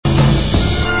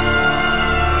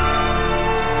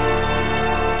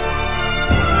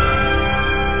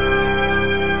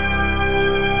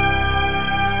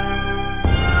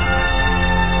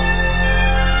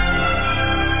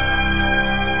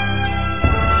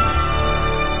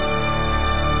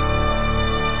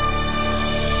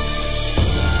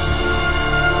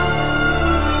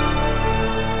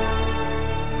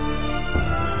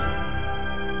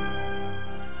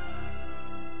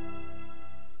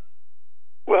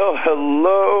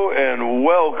Hello and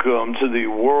welcome to the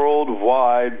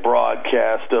worldwide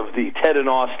broadcast of the Ted and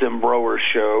Austin Broer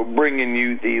Show, bringing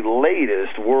you the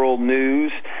latest world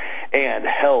news and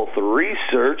health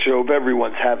research. I hope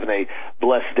everyone's having a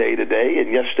blessed day today.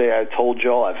 And yesterday I told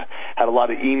y'all I've had a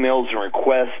lot of emails and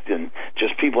requests and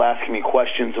just people asking me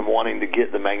questions and wanting to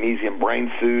get the magnesium brain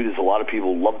food, as a lot of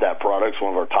people love that product. It's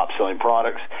one of our top-selling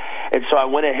products. And so I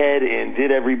went ahead and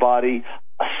did everybody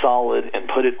a solid and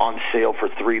put it on sale for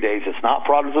 3 days. It's not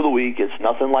product of the week. It's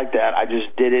nothing like that. I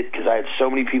just did it because I had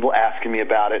so many people asking me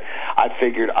about it. I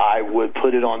figured I would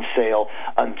put it on sale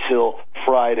until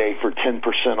Friday for 10%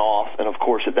 off. And, of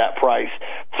course, at that price,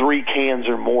 3 cans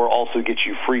or more also get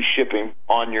you free shipping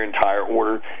on your entire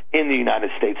order in the United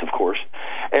States, of course.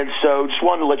 And so just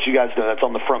wanted to let you guys know that's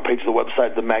on the front page of the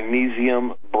website, the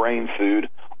Magnesium Brain Food,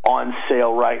 on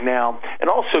sale right now. And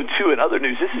also, too, in other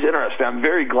news, this is interesting. I'm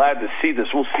very glad to see this.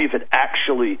 We'll see if it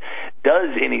actually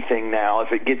does anything now,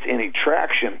 if it gets any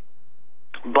traction.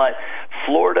 But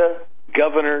Florida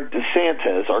Governor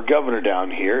Desantis, our governor down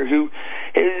here, who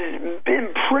has been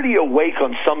pretty awake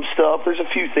on some stuff. There's a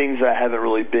few things that I haven't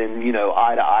really been,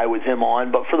 eye to eye with him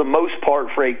on. But for the most part,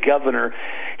 for a governor,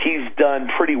 he's done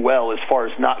pretty well as far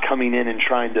as not coming in and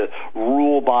trying to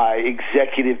rule by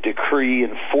executive decree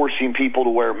and forcing people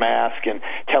to wear masks and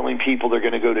telling people they're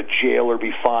going to go to jail or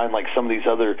be fined like some of these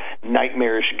other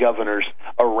nightmarish governors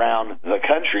around the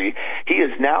country. He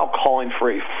is now calling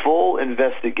for a full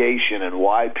investigation and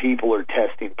why people are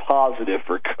testing positive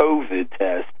for COVID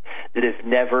tests that have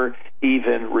never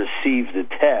even received the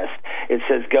test. It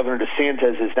says Governor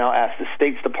Desantis has now asked the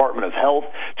state's Department of Health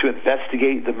to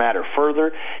investigate the matter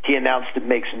further. He announced it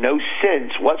makes no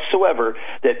sense whatsoever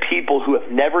that people who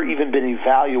have never even been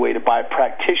evaluated by a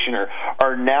practitioner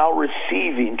are now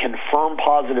receiving confirmed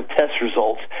positive test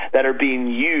results that are being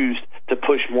used to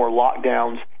push more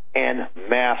lockdowns and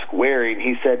mask wearing.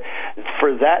 He said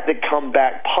for that to come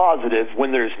back positive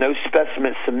when there's no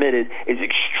specimen submitted is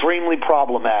extremely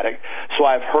problematic. So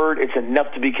I've heard it's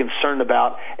enough to be concerned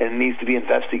about and it needs to be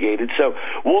investigated. So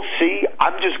we'll see.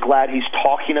 I'm just glad he's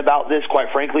talking about this,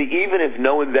 quite frankly, even if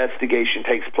no investigation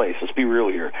takes place. Let's be real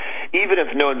here. Even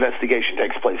if no investigation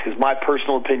takes place, because my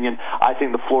personal opinion, I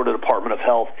think the Florida Department of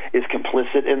Health is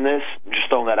complicit in this. I'm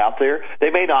just throwing that out there. They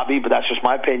may not be, but that's just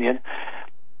my opinion.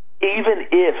 Even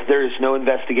if there is no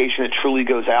investigation that truly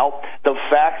goes out, the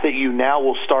fact that you now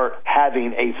will start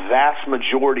having a vast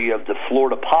majority of the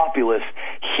Florida populace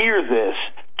hear this,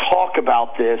 talk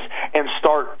about this, and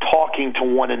start talking to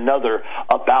one another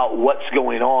about what's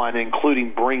going on,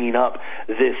 including bringing up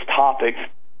this topic.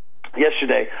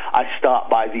 Yesterday, I stopped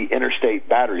by the Interstate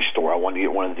Battery Store. I wanted to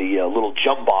get one of the little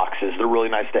jump boxes. They're really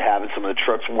nice to have in some of the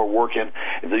trucks when we're working.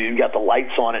 You've got the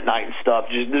lights on at night and stuff.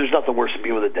 There's nothing worse than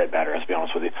being with a dead battery, let's be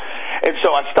honest with you. And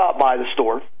so I stopped by the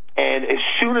store, and as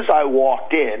soon as I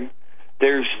walked in,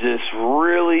 there's this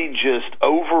really just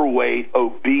overweight,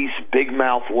 obese,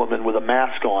 big-mouth woman with a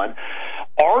mask on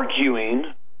arguing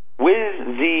with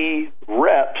the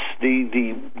reps,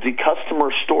 the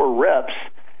customer store reps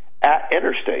at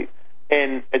Interstate.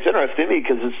 And it's interesting to me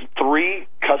because it's 3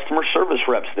 customer service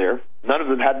reps there. None of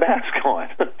them had masks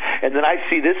on. And then I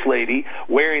see this lady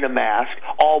wearing a mask,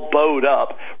 all bowed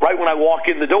up, right when I walk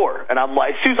in the door. And I'm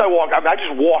like, as soon as I walk, I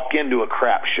just walk into a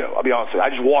crap show. I'll be honest with you.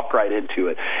 I just walk right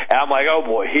into it. And I'm like, oh,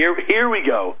 boy, here we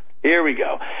go. Here we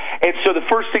go. And so the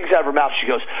first things out of her mouth, she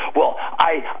goes, well,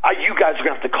 you guys are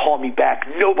going to have to call me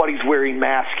back. Nobody's wearing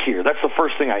masks here. That's the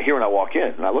first thing I hear when I walk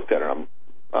in. And I looked at her, and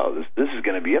this is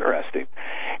going to be interesting.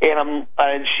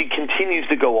 And she continues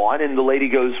to go on, and the lady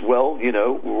goes, well,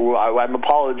 I'm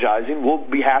apologizing. We'll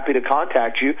be happy to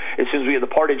contact you as soon as we get the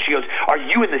party. And she goes, are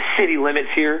you in the city limits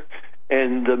here?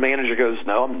 And the manager goes,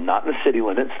 no, I'm not in the city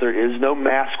limits. There is no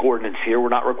mask ordinance here. We're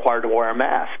not required to wear a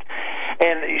mask.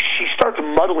 And she starts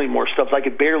muddling more stuff. I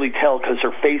could barely tell because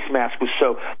her face mask was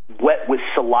so wet with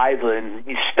saliva and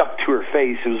stuck to her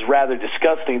face. It was rather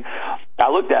disgusting. I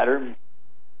looked at her,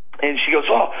 and she goes,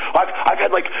 oh, I've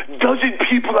had like a dozen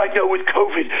people I know with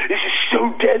COVID. This is so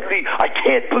deadly. I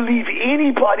can't believe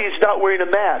anybody is not wearing a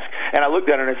mask. And I looked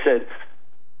at her and I said,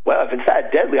 well, if it's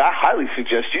that deadly, I highly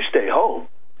suggest you stay home.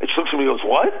 And she looks at me and goes,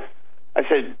 what? I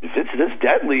said, if it's this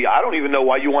deadly, I don't even know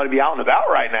why you want to be out and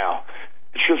about right now.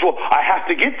 And she goes, well, I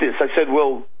have to get this. I said,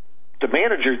 well, the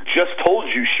manager just told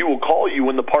you she will call you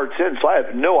when the part's in, so I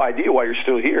have no idea why you're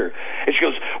still here. And she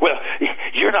goes, well,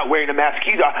 you're not wearing a mask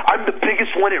either. I'm the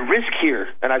biggest one at risk here.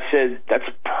 And I said, that's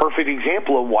a perfect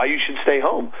example of why you should stay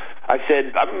home. I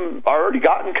said, I've already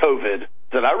gotten COVID.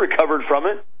 That I recovered from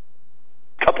it.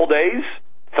 A couple days,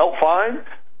 felt fine.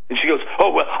 And she goes,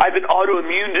 oh, well, I have an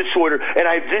autoimmune disorder, and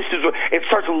I have this disorder. It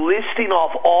starts listing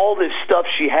off all this stuff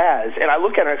she has. And I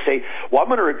look at her and I say, well,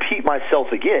 I'm going to repeat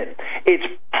myself again. It's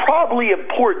probably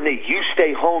important that you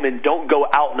stay home and don't go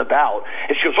out and about.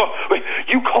 And she goes, oh, wait,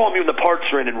 you call me when the parts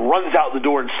are in, and runs out the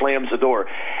door and slams the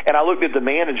door. And I looked at the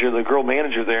manager, the girl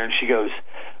manager there, and she goes,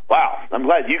 wow, I'm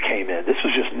glad you came in. This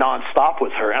was just nonstop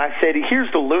with her. And I said,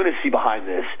 here's the lunacy behind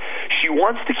this. She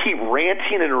wants to keep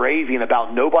ranting and raving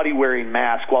about nobody wearing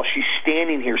masks while she's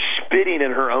standing here spitting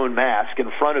in her own mask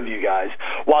in front of you guys,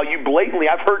 while you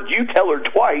blatantly, I've heard you tell her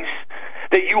twice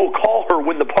that you will call her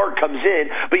when the part comes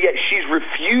in, but yet she's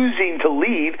refusing to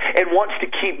leave and wants to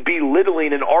keep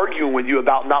belittling and arguing with you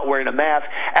about not wearing a mask.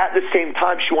 At the same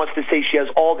time, she wants to say she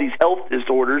has all these health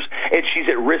disorders and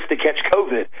she's at risk to catch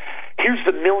COVID. Here's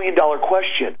the million-dollar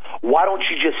question. Why don't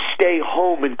you just stay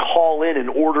home and call in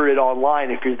and order it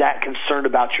online if you're that concerned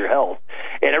about your health?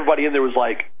 And everybody in there was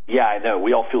like, yeah, I know.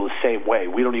 We all feel the same way.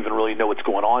 We don't even really know what's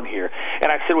going on here.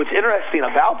 And I said, what's interesting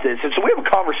about this, and so we have a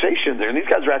conversation there, and these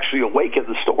guys are actually awake at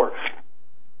the store.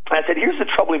 I said, here's the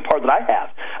troubling part that I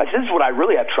have. I said, this is what I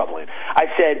really have troubling.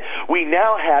 I said, we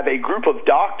now have a group of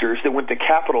doctors that went to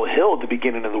Capitol Hill at the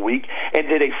beginning of the week and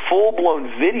did a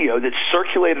full-blown video that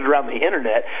circulated around the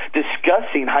internet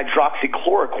discussing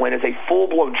hydroxychloroquine as a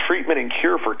full-blown treatment and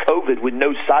cure for COVID with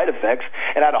no side effects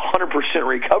and had a 100%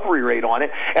 recovery rate on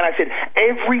it. And I said,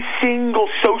 every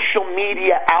single social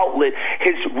media outlet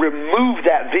has removed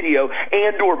that video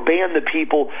and or banned the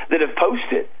people that have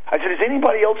posted. I said, does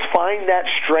anybody else find that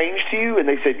strange to you? And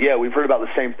they said, yeah, we've heard about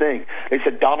the same thing. They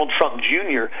said Donald Trump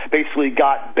Jr. basically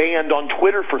got banned on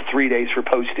Twitter for 3 days for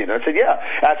posting. I said, yeah.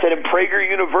 I said, and Prager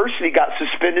University got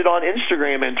suspended on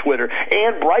Instagram and Twitter,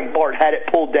 and Breitbart had it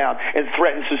pulled down and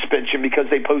threatened suspension because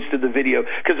they posted the video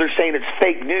because they're saying it's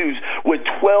fake news, with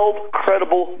 12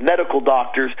 credible medical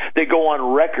doctors that go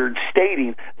on record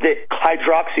stating that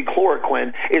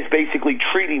hydroxychloroquine is basically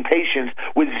treating patients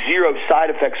with zero side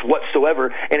effects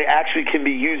whatsoever, and it actually can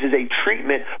be used as a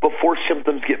treatment before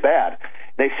symptoms get bad.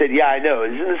 They said, yeah, I know.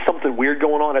 Isn't this something weird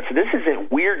going on? I said, this isn't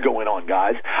weird going on,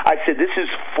 guys. I said, this is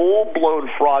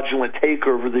full-blown fraudulent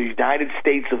takeover of the United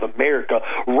States of America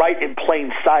right in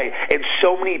plain sight. And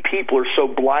so many people are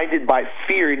so blinded by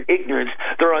fear and ignorance,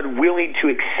 they're unwilling to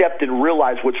accept and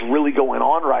realize what's really going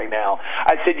on right now.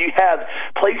 I said, you have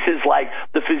places like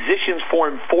the Physicians for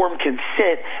Informed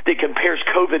Consent that compares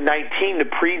COVID-19 to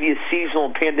previous seasonal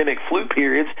and pandemic flu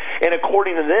periods. And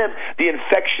according to them, the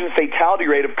infection fatality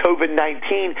rate of COVID-19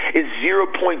 is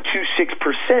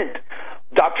 0.26%.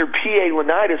 Dr. P.A.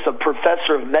 Leonidas, a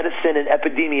professor of medicine and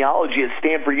epidemiology at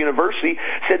Stanford University,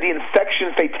 said the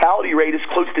infection fatality rate is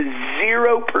close to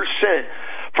 0%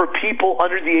 for people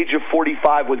under the age of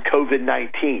 45 with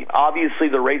COVID-19. Obviously,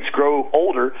 the rates grow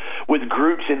older with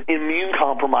groups and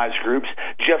immune-compromised groups,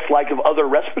 just like of other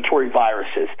respiratory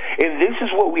viruses. And this is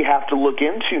what we have to look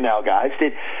into now, guys,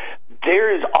 that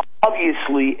there is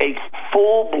obviously a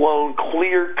full-blown,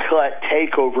 clear-cut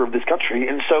takeover of this country,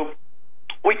 and so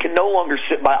we can no longer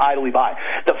sit idly by.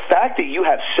 The fact that you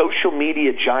have social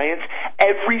media giants,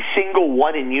 every single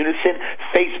one in unison,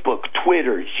 Facebook,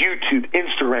 Twitter, YouTube,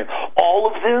 Instagram, all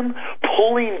of them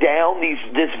pulling down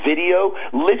this video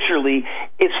literally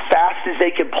as fast as they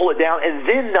can pull it down, and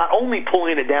then not only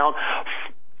pulling it down,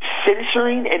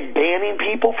 censoring and banning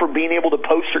people for being able to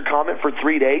post or comment for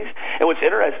 3 days. And what's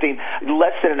interesting,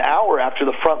 less than an hour after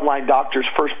the frontline doctors'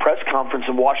 first press conference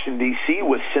in Washington, D.C.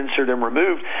 was censored and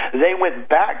removed, they went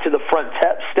back to the front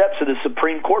steps of the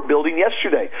Supreme Court building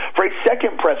yesterday for a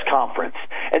second press conference.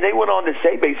 And they went on to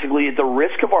say, basically, at the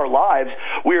risk of our lives,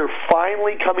 we are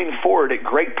finally coming forward at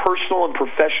great personal and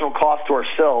professional cost to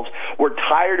ourselves. We're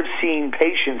tired of seeing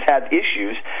patients have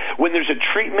issues when there's a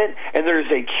treatment and there's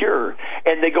a cure.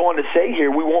 And they go on to say here,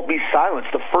 we won't be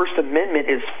silenced. The First Amendment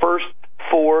is first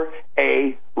for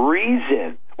a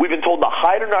reason. We've been told to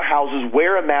hide in our houses,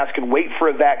 wear a mask, and wait for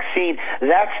a vaccine.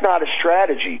 That's not a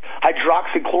strategy.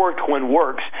 Hydroxychloroquine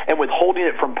works, and withholding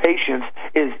it from patients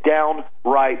is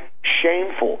downright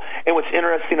shameful. And what's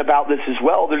interesting about this as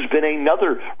well, there's been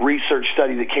another research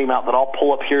study that came out that I'll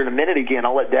pull up here in a minute again.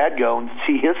 I'll let Dad go and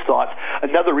see his thoughts.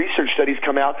 Another research study's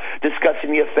come out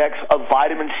discussing the effects of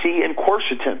vitamin C and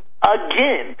quercetin.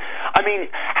 Again, I mean,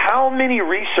 how many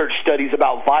research studies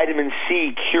about vitamin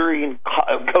C curing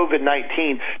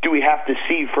COVID-19 do we have to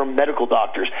see from medical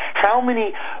doctors? How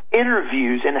many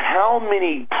interviews and how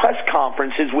many press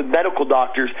conferences with medical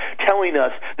doctors telling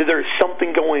us that there is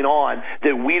something going on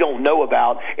that we don't know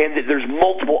about and that there's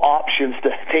multiple options to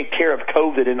take care of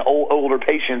COVID in older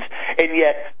patients, and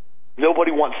yet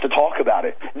Nobody wants to talk about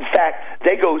it. In fact,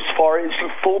 they go as far as to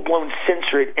full-blown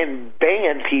censor it and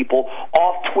ban people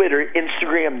off Twitter,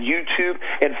 Instagram, YouTube,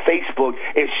 and Facebook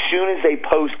as soon as they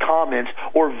post comments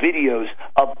or videos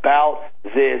about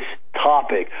this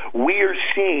topic. We are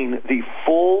seeing the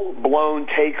full-blown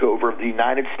takeover of the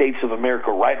United States of America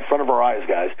right in front of our eyes,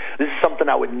 guys. This is something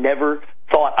I would never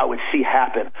thought I would see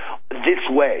happen this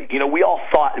way. You know, we all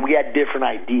thought we had different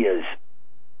ideas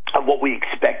of what we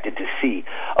expected to see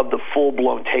of the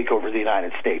full-blown takeover of the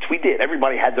United States. We did.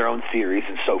 Everybody had their own theories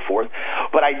and so forth,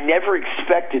 but I never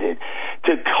expected it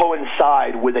to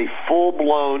coincide with a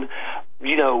full-blown,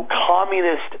 you know,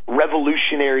 communist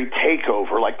revolutionary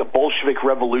takeover like the Bolshevik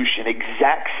Revolution,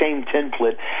 exact same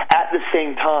template, at the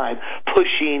same time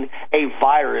pushing a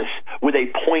virus with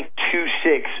a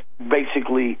 .26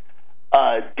 basically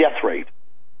death rate.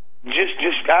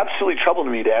 Just absolutely troubling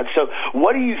to me, Dad. So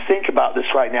what do you think about this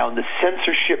right now and the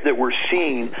censorship that we're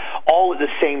seeing all at the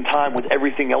same time with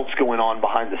everything else going on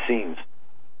behind the scenes?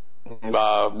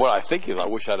 What I think is I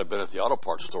wish I'd have been at the auto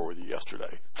parts store with you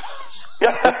yesterday.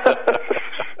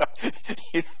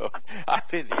 You know, I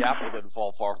think the apple didn't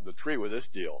fall far from the tree with this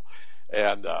deal.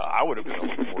 And I would have been a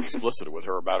little more explicit with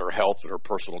her about her health and her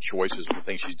personal choices and the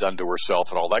things she's done to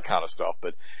herself and all that kind of stuff.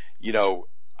 But, you know,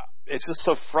 it's just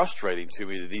so frustrating to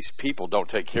me that these people don't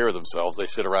take care of themselves. They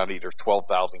sit around and eat their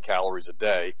 12,000 calories a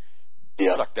day,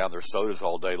 suck down their sodas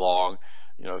all day long,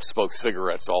 you know, smoke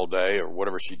cigarettes all day or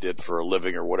whatever she did for a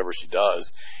living or whatever she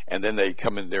does. And then they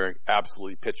come in there and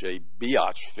absolutely pitch a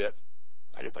biatch fit,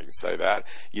 I guess I can say that,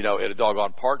 you know, at a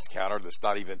doggone parts counter that's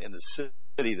not even in the city,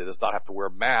 that does not have to wear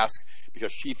a mask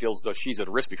because she feels though she's at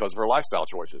risk because of her lifestyle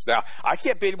choices. Now, I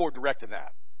can't be any more direct than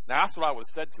that. Now, that's what I would have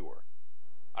said to her.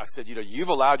 I said, you know, you've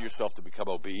allowed yourself to become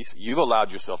obese. You've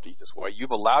allowed yourself to eat this way.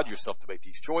 You've allowed yourself to make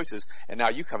these choices. And now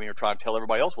you come here and try and tell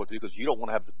everybody else what to do because you don't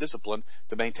want to have the discipline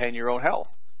to maintain your own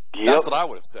health. Yep. That's what I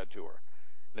would have said to her.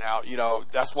 Now, you know,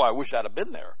 that's why I wish I'd have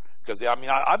been there. Because, I mean,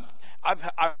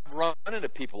 I've run into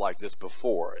people like this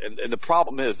before. And the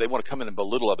problem is they want to come in and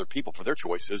belittle other people for their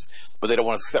choices, but they don't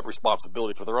want to accept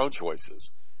responsibility for their own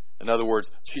choices. In other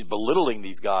words, she's belittling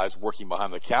these guys working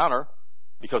behind the counter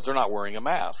because they're not wearing a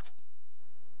mask.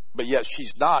 But yet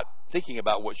she's not thinking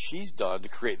about what she's done to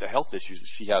create the health issues that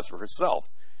she has for herself.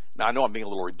 Now, I know I'm being a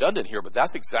little redundant here, but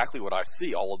that's exactly what I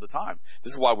see all of the time.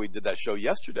 This is why we did that show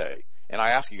yesterday. And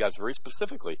I ask you guys very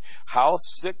specifically, how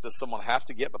sick does someone have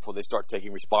to get before they start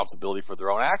taking responsibility for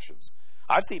their own actions?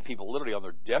 I've seen people literally on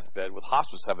their deathbed with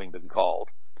hospice having been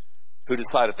called who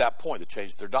decide at that point to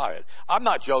change their diet. I'm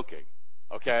not joking,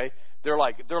 okay? They're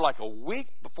like a week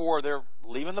before they're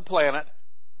leaving the planet.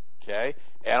 Okay,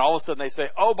 and all of a sudden they say,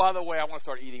 "Oh, by the way, I want to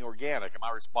start eating organic." And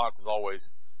my response is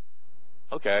always,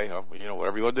 "Okay, you know,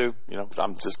 whatever you want to do. You know,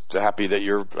 I'm just happy that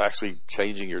you're actually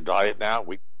changing your diet now, a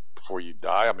week before you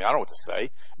die." I mean, I don't know what to say.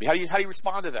 I mean, how do you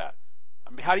respond to that? I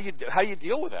mean, how do you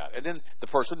deal with that? And then the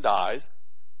person dies,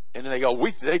 and then they go,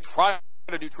 they tried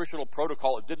a nutritional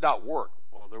protocol, it did not work.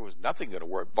 Well, there was nothing going to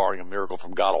work, barring a miracle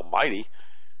from God Almighty.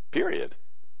 Period.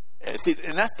 And see,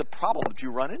 and that's the problem that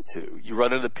you run into. You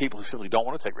run into people who simply don't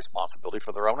want to take responsibility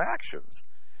for their own actions.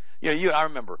 You know, I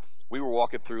remember we were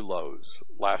walking through Lowe's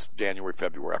last January,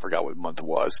 February. I forgot what month it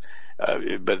was.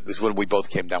 But this is when we both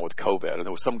came down with COVID. And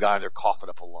there was some guy in there coughing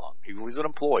up a lung. He was an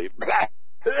employee.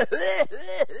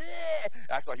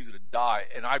 Acted like he was going to die.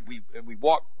 And we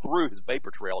walked through his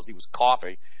vapor trail as he was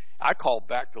coughing. I called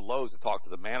back to Lowe's to talk to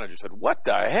the manager. Said, "What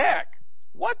the heck?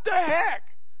 What the heck?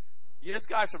 This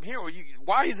guy's from here.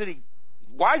 Why is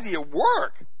he at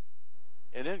work?"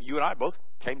 And then you and I both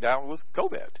came down with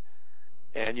COVID.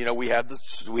 And, you know, we had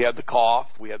the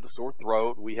cough, we had the sore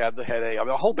throat, we had the headache, I mean,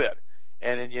 a whole bit.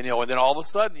 And then, you know, and then all of a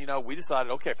sudden, you know, we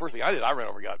decided, okay, first thing I did, I ran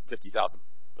over and got 50,000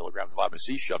 milligrams of vitamin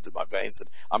C shoved in my veins. Said,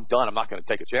 "I'm done. I'm not going to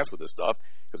take a chance with this stuff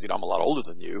because, you know, I'm a lot older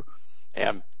than you."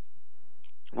 And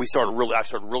I started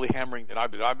really hammering, and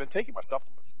I've been taking my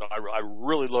supplements, but I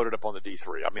really loaded up on the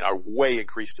D3. I mean, I way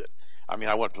increased it. I mean,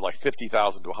 I went to like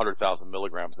 50,000 to 100,000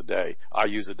 milligrams a day. I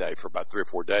use a day for about 3 or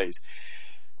 4 days.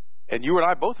 And you and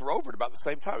I both were over at about the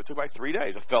same time. It took about 3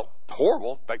 days. I felt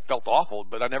horrible. In fact, felt awful,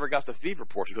 but I never got the fever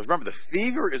portion. Because remember, the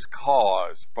fever is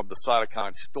caused from the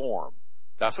cytokine storm.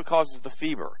 That's what causes the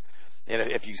fever. And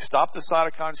if you stop the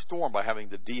cytokine storm by having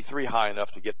the D3 high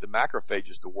enough to get the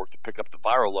macrophages to work to pick up the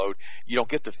viral load, you don't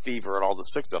get the fever and all the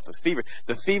sick stuff.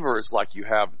 The fever is like you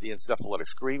have the encephalitic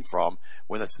scream from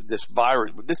when this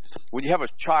virus, when you have a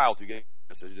child who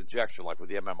gets an injection like with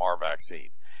the MMR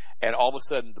vaccine, and all of a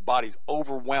sudden the body's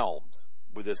overwhelmed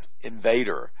with this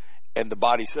invader, and the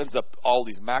body sends up all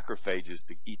these macrophages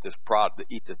to eat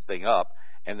this thing up,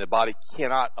 and the body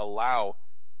cannot allow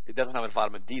it doesn't have enough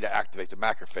vitamin D to activate the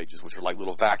macrophages, which are like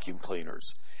little vacuum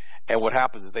cleaners. And what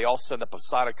happens is they all send up a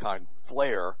cytokine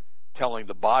flare telling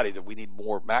the body that we need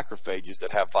more macrophages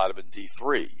that have vitamin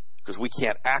D3 because we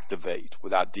can't activate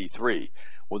without D3.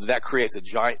 Well, that creates a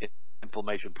giant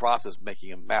inflammation process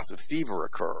making a massive fever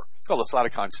occur. It's called a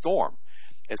cytokine storm.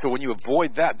 And so when you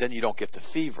avoid that, then you don't get the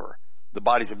fever. The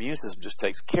body's immune system just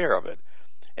takes care of it.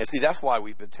 And see, that's why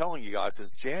we've been telling you guys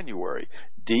since January,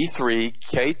 D3,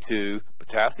 K2,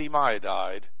 potassium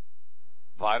iodide,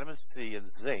 vitamin C, and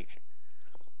zinc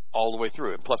all the way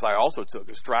through. And plus, I also took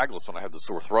astragalus when I had the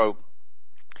sore throat.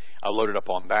 I loaded up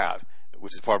on that,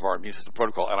 which is part of our immune system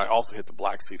protocol. And I also hit the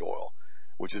black seed oil,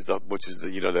 which is the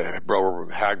the Brower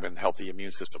Hagman Healthy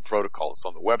Immune System protocol that's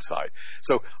on the website.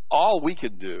 So all we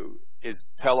can do is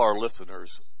tell our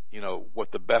listeners,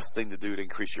 what the best thing to do to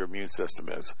increase your immune system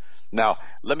is. Now,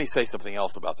 let me say something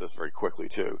else about this very quickly,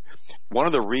 too. One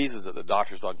of the reasons that the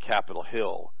doctors on Capitol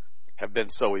Hill have been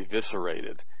so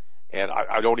eviscerated, and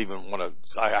I don't even want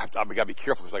to, I've got to be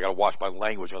careful because I got to watch my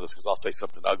language on this because I'll say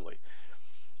something ugly,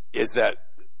 is that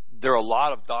there are a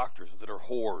lot of doctors that are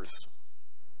whores.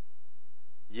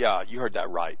 Yeah, you heard that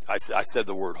right. I said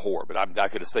the word whore, but I'm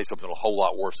not going to say something a whole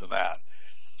lot worse than that.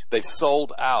 They've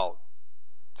sold out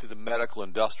to the medical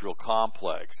industrial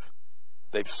complex.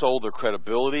 They've sold their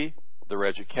credibility, their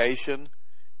education,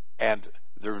 and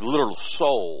their literal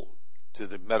soul to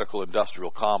the medical industrial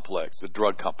complex, the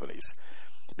drug companies,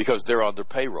 because they're on their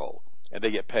payroll. And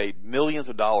they get paid millions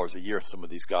of dollars a year, some of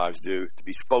these guys do, to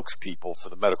be spokespeople for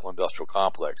the medical industrial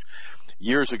complex.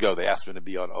 Years ago, they asked me to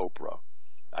be on Oprah.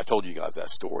 I told you guys that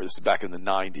story. This is back in the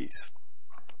 90s.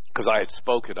 Because I had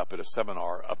spoken up at a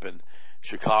seminar up in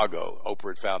Chicago. Oprah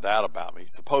had found out about me,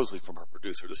 supposedly from her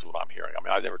producer. This is what I'm hearing. I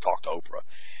mean, I never talked to Oprah.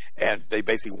 And they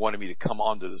basically wanted me to come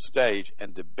onto the stage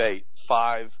and debate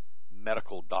 5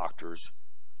 medical doctors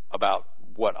about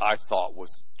what I thought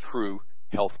was true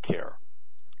health care.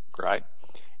 Right?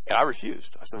 And I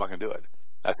refused. I said, I'm not going to do it.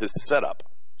 I said, set up.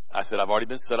 I said, I've already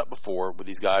been set up before with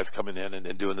these guys coming in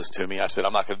and doing this to me. I said,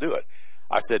 I'm not going to do it.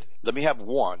 I said, let me have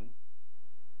one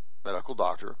medical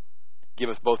doctor give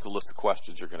us both the list of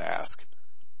questions you're going to ask.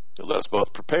 And let us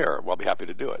both prepare. Well, I'll be happy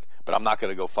to do it. But I'm not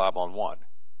going to go 5-on-1.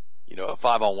 A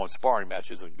 5-on-1 sparring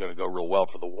match isn't going to go real well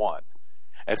for the one.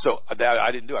 And so that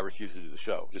I didn't do. I refused to do the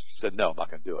show. Just said, no, I'm not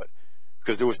going to do it.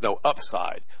 Because there was no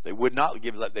upside. They would not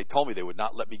they told me they would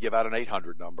not let me give out an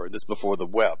 800 number. And this before the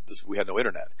web. We had no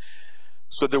internet.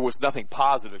 So there was nothing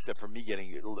positive except for me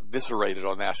getting eviscerated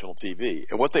on national TV.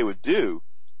 And what they would do,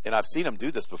 and I've seen them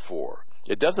do this before,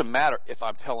 it doesn't matter if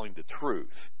I'm telling the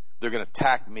truth. They're going to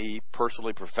attack me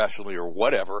personally, professionally, or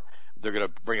whatever. They're going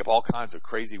to bring up all kinds of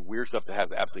crazy, weird stuff that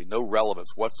has absolutely no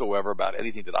relevance whatsoever about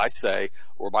anything that I say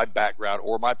or my background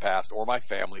or my past or my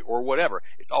family or whatever.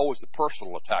 It's always the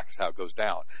personal attack is how it goes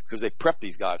down because they prep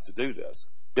these guys to do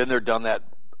this. Been there, done that,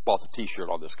 bought the T-shirt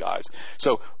on this, guys.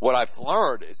 So what I've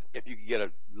learned is if you can get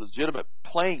a legitimate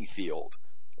playing field,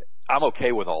 I'm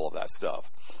okay with all of that stuff.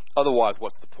 Otherwise,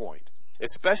 what's the point?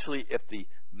 Especially if the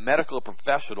medical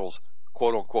professionals,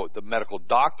 quote unquote, the medical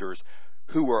doctors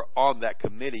who are on that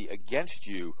committee against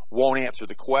you won't answer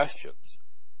the questions.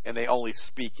 And they only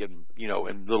speak in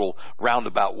little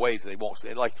roundabout ways. They won't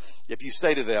say, like, if you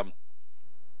say to them,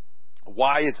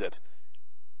 why is it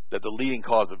that the leading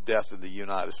cause of death in the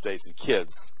United States in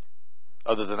kids,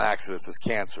 other than accidents, is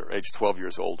cancer, age 12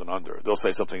 years old and under? They'll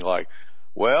say something like,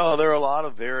 well, there are a lot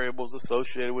of variables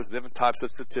associated with different types of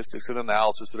statistics and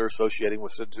analysis that are associating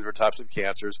with different types of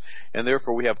cancers, and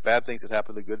therefore we have bad things that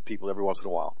happen to good people every once in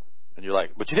a while. And you're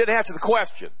like, but you didn't answer the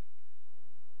question.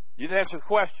 You didn't answer the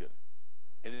question.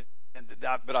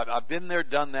 But I've been there,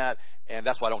 done that, and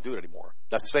that's why I don't do it anymore.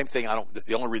 That's the same thing. That's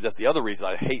the other reason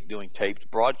I hate doing taped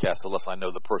broadcasts unless I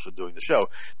know the person doing the show,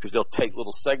 because they'll take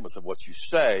little segments of what you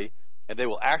say, and they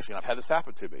will actually, and I've had this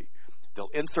happen to me,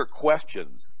 they'll insert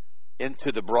questions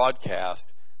into the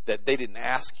broadcast that they didn't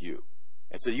ask you.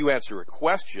 And so you answer a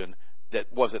question that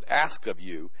wasn't asked of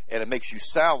you, and it makes you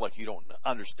sound like you don't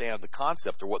understand the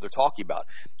concept or what they're talking about.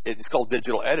 It's called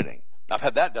digital editing. I've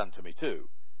had that done to me too.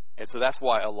 And so that's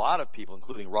why a lot of people,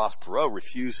 including Ross Perot,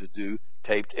 refuse to do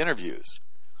taped interviews.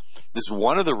 This is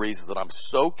one of the reasons that I'm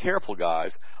so careful,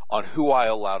 guys, on who I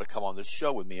allow to come on this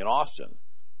show with me in Austin.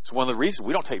 It's one of the reasons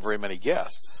we don't take very many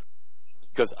guests,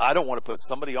 because I don't want to put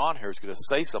somebody on here who's going to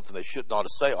say something they shouldn't ought to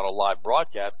say on a live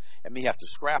broadcast and me have to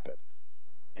scrap it.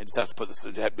 And just have to put this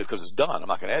because it's done. I'm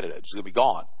not going to edit it. It's going to be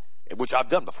gone, which I've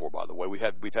done before, by the way. We've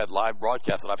had live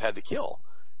broadcasts that I've had to kill.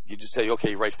 You just say,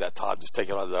 okay, erase that, Todd. Just take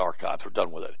it out of the archives. We're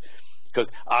done with it.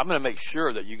 Because I'm going to make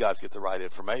sure that you guys get the right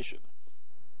information.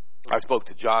 I spoke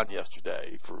to John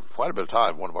yesterday for quite a bit of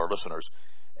time, one of our listeners,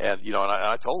 And, and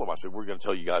I told him, I said, we're going to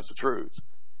tell you guys the truth.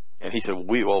 And he said,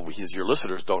 your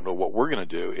listeners don't know what we're going to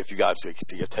do if you guys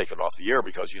get taken off the air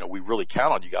because, we really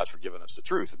count on you guys for giving us the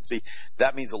truth. And see,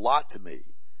 that means a lot to me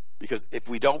because if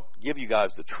we don't give you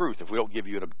guys the truth, if we don't give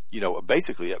you,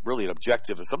 basically really an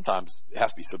objective and sometimes it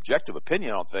has to be subjective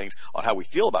opinion on things, on how we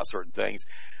feel about certain things,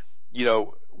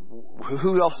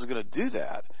 who else is going to do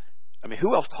that? I mean,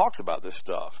 who else talks about this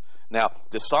stuff? Now,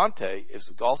 Desantis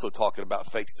is also talking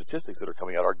about fake statistics that are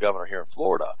coming out, our governor here in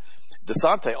Florida.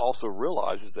 Desantis also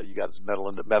realizes that you got this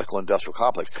medical industrial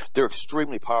complex. They're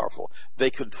extremely powerful. They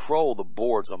control the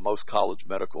boards on most college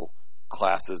medical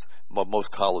classes,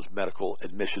 most college medical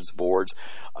admissions boards.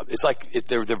 It's like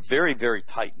they're very, very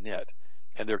tight knit,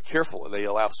 and they're careful. They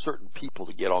allow certain people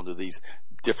to get onto these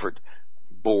different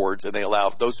boards, and they allow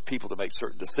those people to make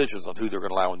certain decisions on who they're going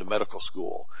to allow into medical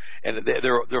school. And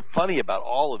they're funny about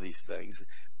all of these things,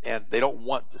 and they don't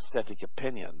want dissenting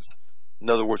opinions.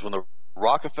 In other words, when the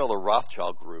Rockefeller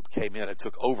Rothschild group came in and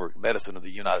took over medicine of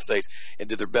the United States and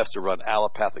did their best to run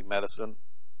allopathic medicine,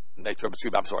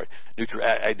 naturopathic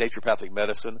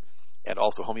medicine, and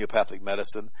also homeopathic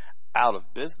medicine out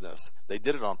of business. They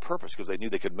did it on purpose because they knew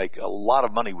they could make a lot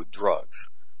of money with drugs.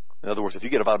 In other words, if you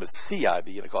get a vitamin C IV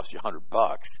and it costs you $100,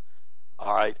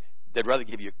 all right, they'd rather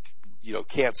give you,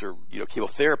 cancer,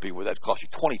 chemotherapy where that costs you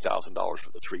 $20,000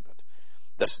 for the treatment.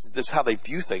 That's how they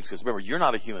view things because remember, you're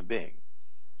not a human being.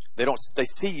 They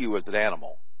see you as an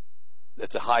animal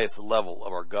at the highest level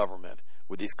of our government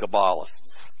with these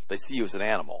Kabbalists. They see you as an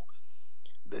animal.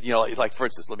 Like for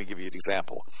instance, let me give you an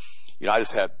example. I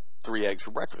just had 3 eggs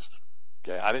for breakfast.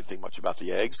 Okay. I didn't think much about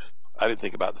the eggs. I didn't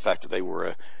think about the fact that they were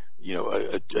a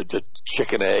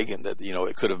chicken egg and that,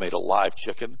 it could have made a live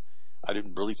chicken. I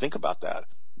didn't really think about that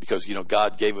because,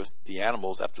 God gave us the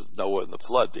animals after Noah and the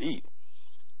flood to eat.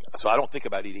 So I don't think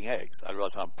about eating eggs. I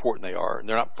realize how important they are, and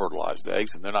they're not fertilized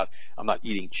eggs, and I'm not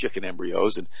eating chicken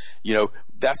embryos. And,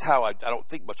 that's how I don't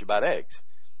think much about eggs.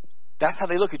 That's how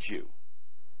they look at you.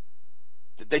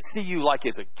 They see you like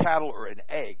as a cattle or an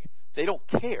egg. They don't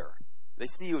care. They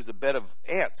see you as a bed of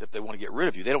ants if they want to get rid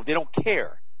of you. They don't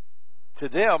care. To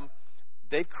them,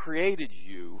 they've created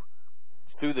you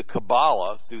through the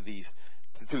Kabbalah,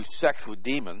 through sex with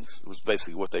demons, was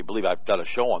basically what they believe. I've done a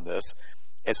show on this.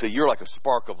 And so you're like a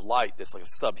spark of light that's like a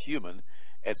subhuman.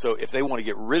 And so if they want to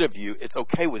get rid of you, it's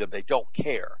okay with them. They don't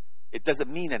care. It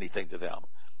doesn't mean anything to them.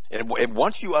 And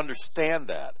once you understand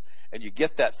that and you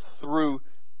get that through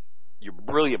your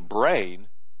brilliant brain,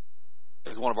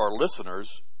 as one of our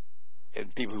listeners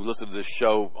and people who listen to this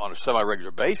show on a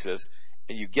semi-regular basis,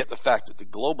 and you get the fact that the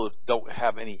globalists don't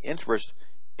have any interest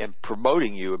in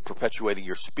promoting you and perpetuating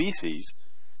your species,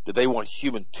 that they want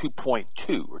human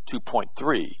 2.2 or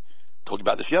 2.3. Told you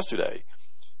about this yesterday.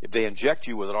 If they inject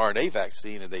you with an RNA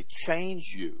vaccine and they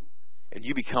change you and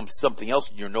you become something else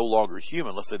and you're no longer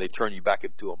human, let's say they turn you back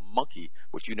into a monkey,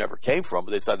 which you never came from,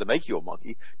 but they decided to make you a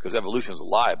monkey because evolution is a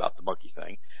lie about the monkey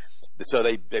thing. So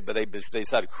they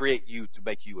decided to create you to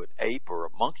make you an ape or a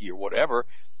monkey or whatever.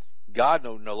 God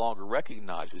no longer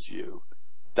recognizes you.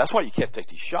 That's why you can't take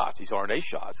these shots, these RNA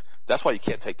shots. That's why you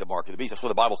can't take the mark of the beast. That's why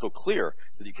the Bible's so clear,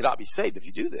 so that you cannot be saved if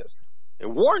you do this. It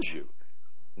warns you.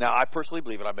 Now, I personally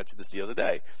believe, and I mentioned this the other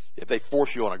day, if they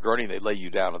force you on a gurney and they lay you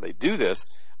down and they do this,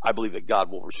 I believe that God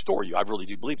will restore you. I really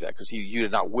do believe that because you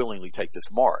did not willingly take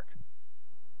this mark.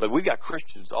 But we've got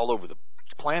Christians all over the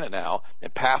planet now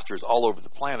and pastors all over the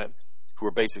planet who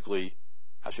are basically,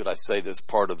 how should I say this,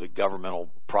 part of the governmental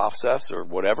process or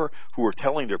whatever, who are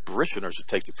telling their parishioners to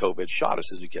take the COVID shot as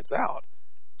soon as it gets out.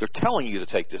 They're telling you to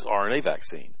take this RNA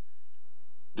vaccine.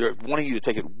 They're wanting you to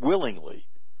take it willingly.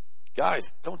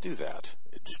 Guys, don't do that.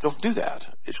 Just don't do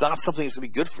that. It's not something that's going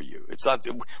to be good for you. It's not.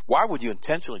 Why would you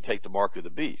intentionally take the mark of the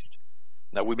beast?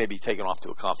 Now, we may be taken off to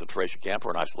a concentration camp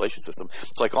or an isolation system.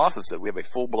 It's like Austin said, we have a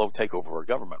full-blown takeover of our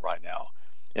government right now.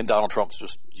 And Donald Trump's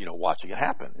just, watching it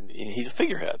happen. And he's a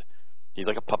figurehead. He's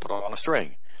like a puppet on a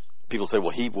string. People say,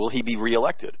 well, will he be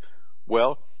reelected?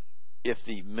 Well, if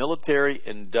the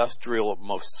military-industrial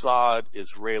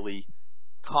Mossad-Israeli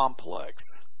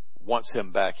complex wants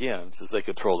him back in, since they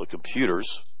control the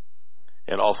computers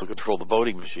and also control the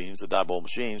voting machines, the diebold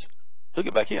machines, he'll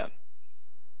get back in.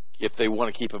 If they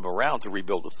want to keep him around to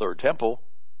rebuild the third temple,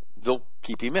 they'll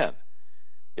keep him in.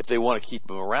 If they want to keep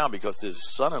him around because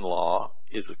his son-in-law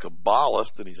is a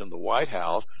Kabbalist and he's in the White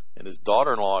House, and his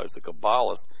daughter-in-law is a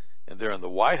Kabbalist and they're in the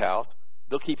White House,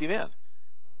 they'll keep him in.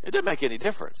 It doesn't make any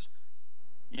difference.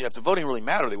 If the voting really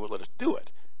mattered, they would let us do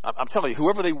it. I'm telling you,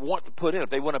 whoever they want to put in, if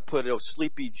they want to put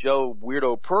Sleepy Joe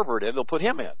weirdo pervert in, they'll put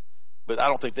him in. But I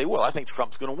don't think they will. I think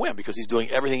Trump's going to win because he's doing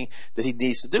everything that he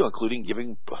needs to do, including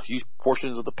giving huge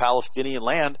portions of the Palestinian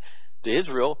land to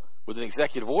Israel with an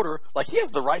executive order, like he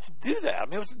has the right to do that. I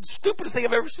mean, it was the stupidest thing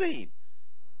I've ever seen.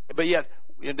 But yet,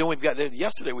 and then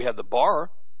yesterday we had the Barr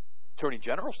Attorney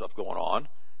General stuff going on,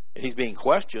 and he's being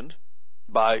questioned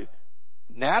by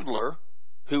Nadler,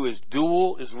 who is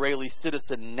dual Israeli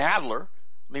citizen Nadler.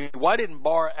 I mean, why didn't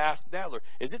Barr ask Nadler,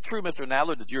 is it true, Mr.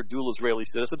 Nadler, that you're a dual Israeli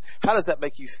citizen? How does that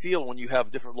make you feel when you have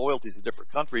different loyalties to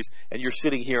different countries and you're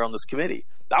sitting here on this committee?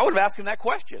 I would have asked him that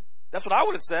question. That's what I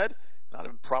would have said, and I'd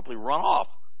have promptly run off.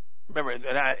 Remember, and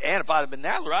if I'd have been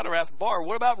Nadler, I'd have asked Barr,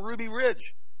 what about Ruby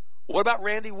Ridge? What about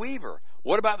Randy Weaver?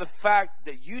 What about the fact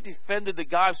that you defended the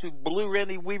guys who blew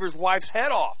Randy Weaver's wife's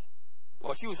head off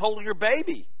while she was holding her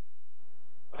baby?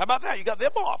 How about that? You got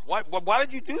them off. Why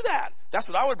did you do that? That's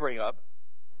what I would bring up.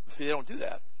 See, they don't do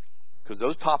that because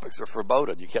those topics are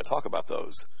forbidden. You can't talk about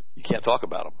those. You can't talk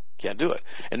about them. Can't do it.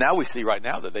 And now we see right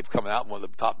now that they've come out, and one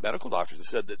of the top medical doctors has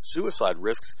said that suicide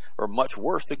risks are much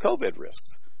worse than COVID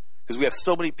risks because we have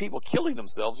so many people killing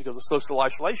themselves because of social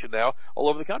isolation now all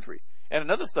over the country. And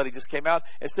another study just came out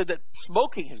and said that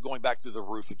smoking is going back to the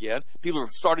roof again. People are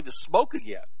starting to smoke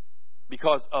again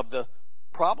because of the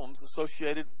problems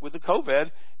associated with the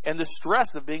COVID and the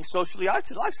stress of being socially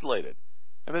isolated.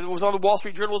 I mean, it was on the Wall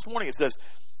Street Journal this morning. It says,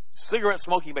 cigarette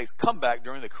smoking makes comeback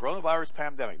during the coronavirus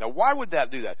pandemic. Now, why would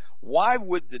that do that? Why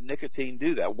would the nicotine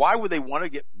do that? Why would they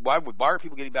want to why are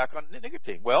people getting back on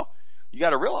nicotine? Well, you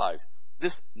got to realize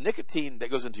this nicotine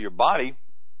that goes into your body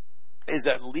is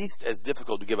at least as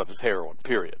difficult to give up as heroin,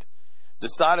 period. The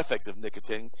side effects of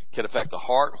nicotine can affect the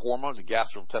heart, hormones, and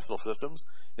gastrointestinal systems.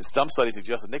 And some studies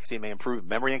suggest that nicotine may improve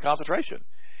memory and concentration.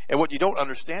 And what you don't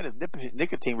understand is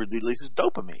nicotine releases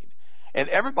dopamine. And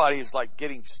everybody is like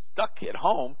getting stuck at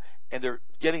home, and they're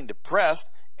getting depressed,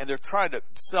 and they're trying to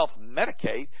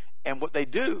self-medicate. And what they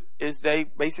do is they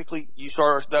basically, a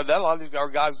lot of these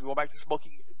guys go back to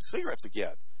smoking cigarettes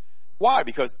again. Why?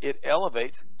 Because it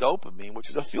elevates dopamine, which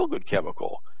is a feel-good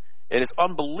chemical. And it's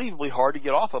unbelievably hard to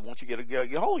get off of once you get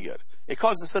hold of it. It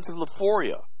causes a sense of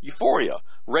euphoria,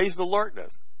 raised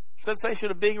alertness, sensation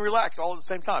of being relaxed all at the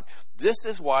same time. This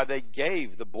is why they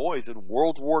gave the boys in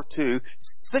World War II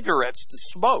cigarettes to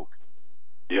smoke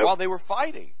while they were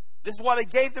fighting. This is why they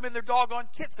gave them in their doggone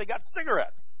kits. They got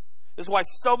cigarettes. This is why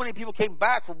so many people came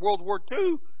back from World War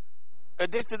II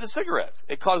addicted to cigarettes.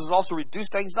 It causes also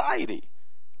reduced anxiety.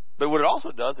 But what it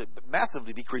also does, it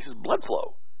massively decreases blood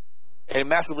flow. And it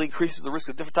massively increases the risk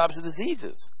of different types of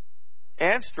diseases.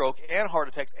 And stroke, and heart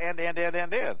attacks, and.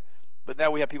 But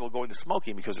now we have people going to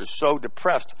smoking because they're so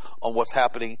depressed on what's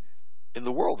happening in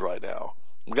the world right now.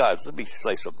 Guys, let me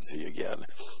say something to you again.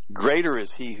 Greater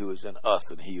is he who is in us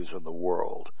than he who is in the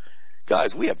world.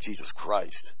 Guys, we have Jesus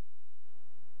Christ,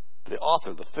 the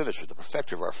author, the finisher, the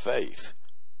perfecter of our faith.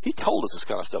 He told us this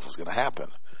kind of stuff was going to happen.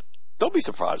 Don't be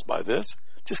surprised by this.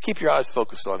 Just keep your eyes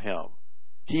focused on him.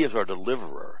 He is our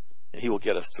deliverer, and he will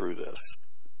get us through this.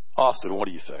 Austin, what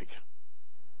do you think?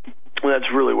 Well,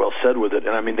 that's really well said with it.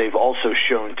 And, I mean, they've also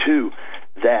shown, too,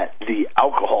 that the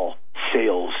alcohol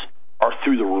sales are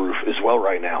through the roof as well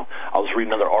right now. I was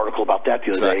reading another article about that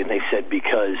the other day, and they said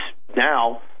because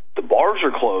now the bars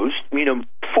are closed,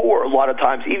 before, a lot of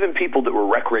times, even people that were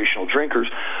recreational drinkers,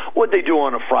 what they do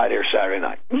on a Friday or Saturday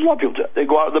night, a lot of people do. They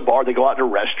go out to the bar, they go out to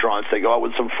restaurants, they go out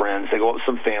with some friends, they go out with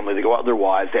some family, they go out with their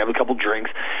wives, they have a couple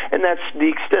drinks, and that's the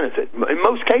extent of it in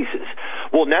most cases.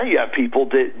 Well, now you have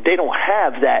people that they don't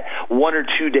have that 1 or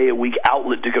 2 day a week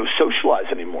outlet to go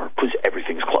socialize anymore because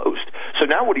everything's closed.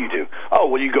 So now what do? Oh,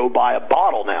 well, you go buy a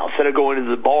bottle now. Instead of going to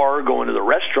the bar, going to the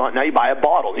restaurant, now you buy a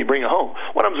bottle and you bring it home.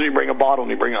 What happens when you bring a bottle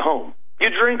and you bring it home? You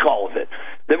drink all of it.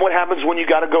 Then what happens when you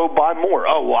got to go buy more?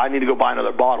 Oh, well, I need to go buy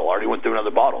another bottle. I already went through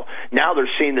another bottle. Now they're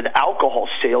seeing that alcohol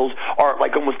sales are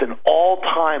like almost an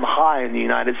all-time high in the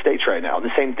United States right now.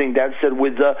 The same thing Dad said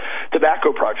with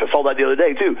tobacco products. I saw that the other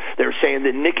day, too. They were saying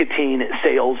that nicotine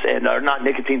sales and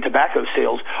tobacco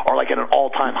sales are like at an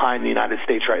all-time high in the United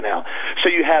States right now.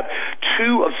 So you have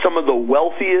two of some of the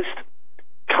wealthiest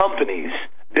companies,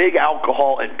 big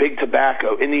alcohol and big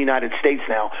tobacco in the United States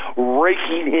now,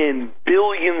 raking in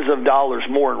billions of dollars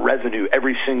more in revenue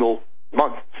every single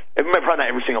month. Probably not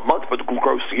every single month, but the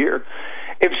gross year.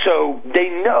 And so they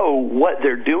know what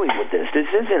they're doing with this. This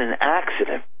isn't an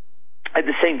accident. At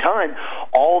the same time,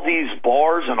 all these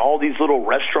bars and all these little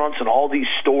restaurants and all these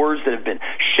stores that have been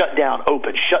shut down,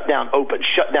 open, shut down, open,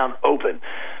 shut down, open,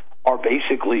 are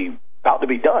basically about to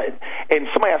be done. And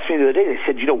somebody asked me the other day, they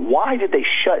said, why did they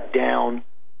shut down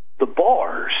the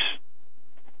bars?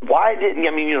 Why didn't,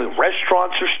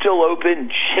 restaurants are still open,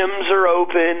 gyms are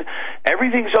open,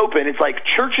 everything's open. It's like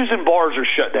churches and bars are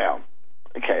shut down.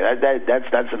 Okay,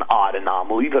 that's an odd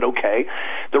anomaly, but okay.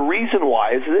 The reason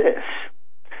why is this.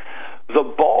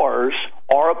 The bars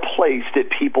are a place that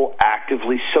people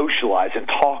actively socialize and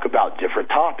talk about different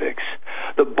topics.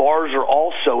 The bars are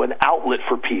also an outlet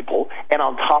for people, and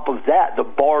on top of that, the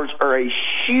bars are a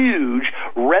huge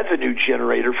revenue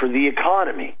generator for the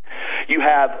economy. You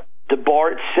have the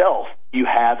bar itself. You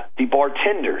have the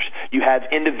bartenders. You have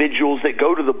individuals that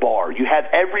go to the bar. You have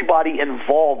everybody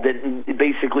involved in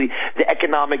basically the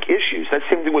economic issues. That's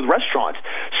the same thing with restaurants.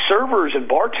 Servers and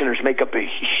bartenders make up a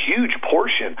huge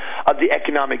portion of the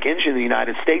economic engine in the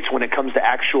United States when it comes to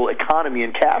actual economy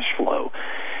and cash flow.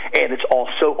 And it's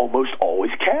also almost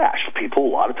always cash. People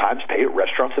a lot of times pay at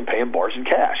restaurants and pay in bars in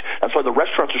cash. That's why the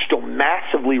restaurants are still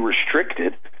massively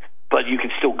restricted, but you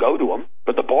can still go to them,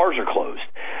 but the bars are closed.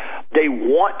 They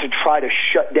want to try to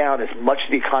shut down as much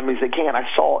of the economy as they can. I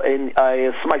saw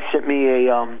somebody sent me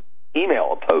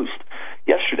a post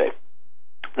yesterday.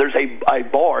 There's a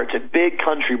bar. It's a big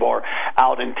country bar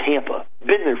out in Tampa.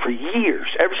 Been there for years,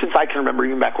 ever since I can remember,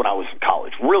 even back when I was in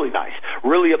college. Really nice,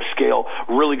 really upscale,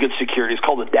 really good security. It's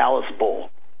called the Dallas Bull.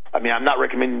 I mean, I'm not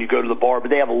recommending you go to the bar, but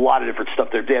they have a lot of different stuff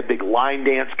there. They have big line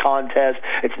dance contests.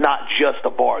 It's not just a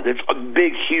bar. There's a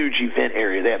big, huge event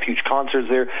area. They have huge concerts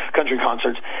there, country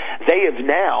concerts. They have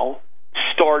now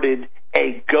started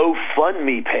a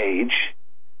GoFundMe page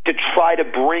to try to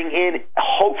bring in,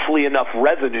 hopefully, enough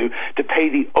revenue to pay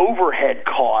the overhead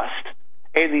cost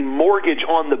and the mortgage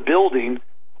on the building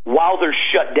while they're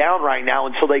shut down right now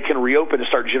until they can reopen and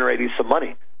start generating some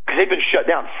money. Because they've been shut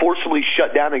down, forcibly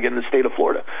shut down again in the state of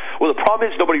Florida. Well, the problem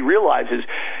is nobody realizes,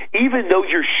 even though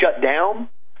you're shut down,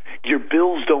 your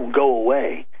bills don't go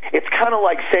away. It's kind of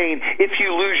like saying, if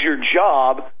you lose your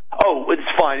job, oh, it's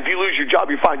fine. If you lose your job,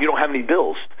 you're fine. You don't have any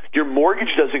bills. Your mortgage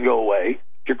doesn't go away.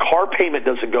 Your car payment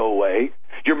doesn't go away.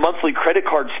 Your monthly credit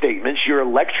card statements, your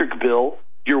electric bill,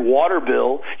 your water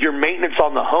bill, your maintenance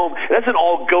on the home, it doesn't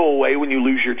all go away when you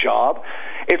lose your job.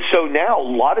 And so now a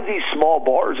lot of these small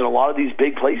bars and a lot of these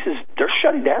big places, they're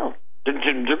shutting down. They're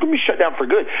going to be shut down for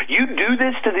good. You do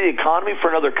this to the economy for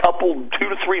another 2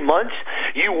 to 3 months,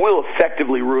 you will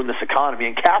effectively ruin this economy.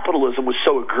 And capitalism was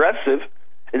so aggressive,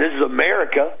 and this is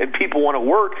America, and people want to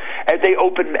work, and they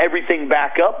opened everything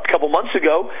back up a couple months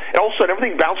ago, and all of a sudden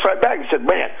everything bounced right back and said,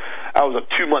 man, that was a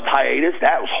 2-month hiatus.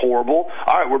 That was horrible.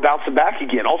 All right, we're bouncing back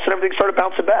again. All of a sudden everything started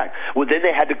bouncing back. Well, then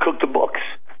they had to cook the books.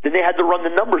 Then they had to run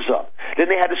the numbers up. Then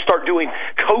they had to start doing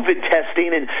COVID testing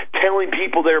and telling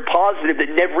people they're positive that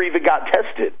never even got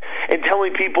tested, and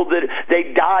telling people that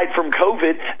they died from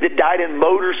COVID that died in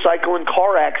motorcycle and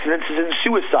car accidents and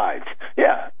suicides.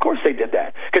 Yeah, of course they did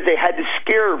that, because they had to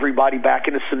scare everybody back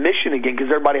into submission again because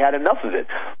everybody had enough of it.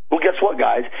 Well, guess what,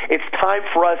 guys? It's time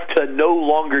for us to no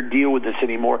longer deal with this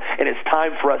anymore, and it's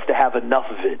time for us to have enough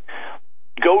of it.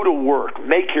 Go to work,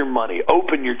 make your money,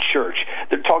 open your church.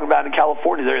 They're talking about in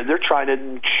California, they're trying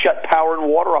to shut power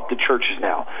and water off the churches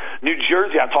now. New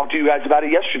Jersey, I talked to you guys about it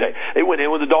yesterday. They went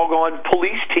in with a doggone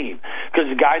police team because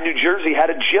the guy in New Jersey had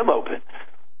a gym open.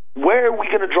 Where are we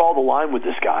going to draw the line with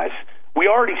this, guys? We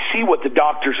already see what the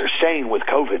doctors are saying with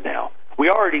COVID now. We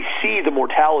already see the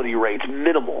mortality rates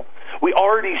minimal. We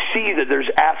already see that there's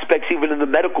aspects even in the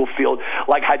medical field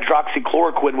like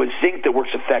hydroxychloroquine with zinc that works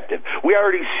effective. We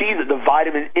already see that the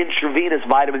intravenous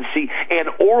vitamin C and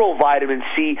oral vitamin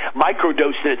C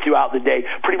microdosing it throughout the day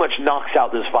pretty much knocks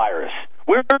out this virus.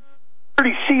 We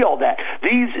already see all that.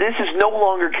 This is no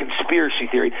longer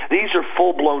conspiracy theory. These are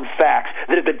full-blown facts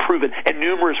that have been proven in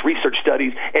numerous research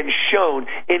studies and shown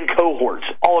in cohorts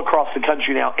all across the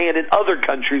country now and in other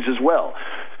countries as well.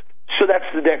 So that's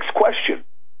the next question.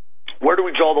 Where do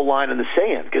we draw the line in the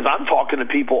sand? Because I'm talking to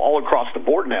people all across the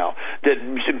board now that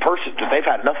in person that they've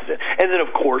had enough of it. And then,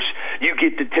 of course, you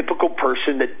get the typical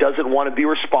person that doesn't want to be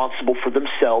responsible for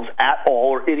themselves at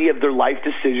all or any of their life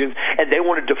decisions, and they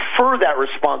want to defer that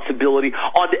responsibility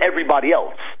onto everybody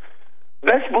else.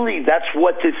 Best believe that's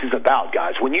what this is about,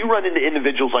 guys. When you run into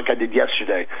individuals like I did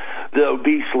yesterday, the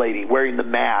obese lady wearing the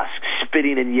mask,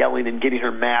 spitting and yelling and getting her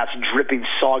mask dripping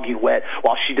soggy wet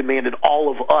while she demanded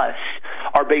all of us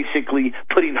are basically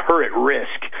putting her at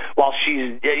risk while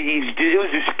it was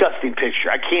a disgusting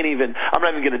picture. I'm not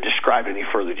even going to describe it any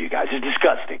further to you guys. It's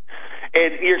disgusting.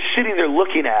 And you're sitting there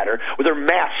looking at her with her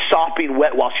mask sopping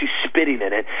wet while she's spitting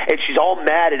in it, and she's all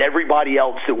mad at everybody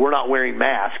else that we're not wearing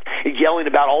masks, and yelling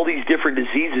about all these different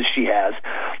diseases she has.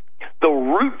 The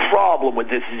root problem with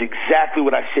this is exactly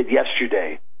what I said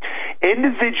yesterday.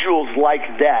 Individuals like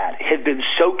that have been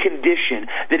so conditioned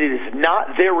that it is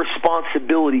not their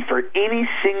responsibility for any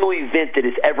single event that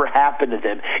has ever happened to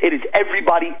them. It is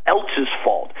everybody else's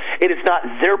fault. It is not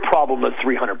their problem they're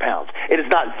 300 pounds. It is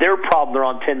not their problem they're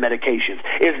on 10 medications.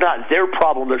 It is not their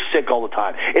problem they're sick all the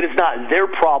time. It is not their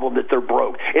problem that they're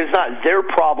broke. It is not their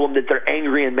problem that they're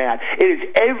angry and mad. It is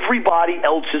everybody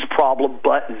else's problem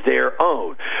but their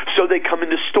own. So they come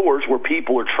into stores where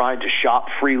people are trying to shop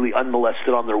freely,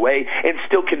 unmolested on their way, and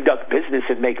still conduct business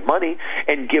and make money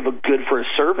and give a good for a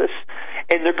service.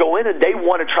 And they go in and they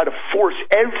want to try to force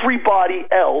everybody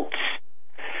else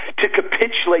to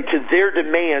capitulate to their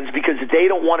demands because they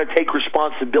don't want to take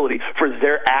responsibility for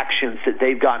their actions that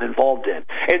they've gotten involved in.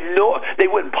 And no, they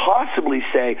wouldn't possibly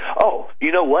say, oh,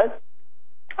 you know what?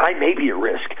 I may be at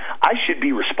risk. I should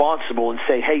be responsible and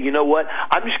say, hey, you know what?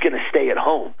 I'm just going to stay at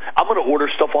home. I'm going to order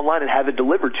stuff online and have it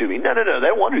delivered to me. No. They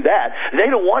don't want to do that.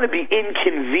 They don't want to be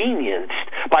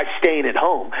inconvenienced by staying at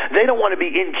home. They don't want to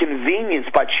be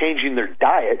inconvenienced by changing their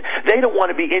diet. They don't want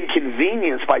to be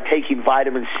inconvenienced by taking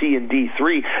vitamin C and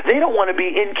D3. They don't want to be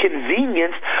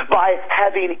inconvenienced by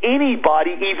having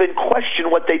anybody even question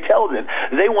what they tell them.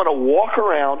 They want to walk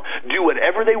around, do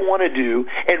whatever they want to do,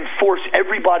 and force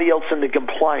everybody else into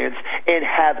compliance and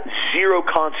have zero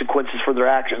consequences for their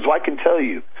actions. Well, I can tell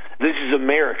you, this is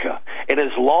America, and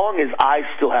as long as I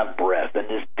still have breath and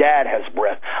as Dad has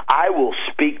breath, I will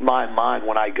speak my mind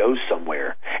when I go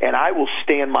somewhere, and I will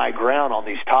stand my ground on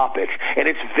these topics, and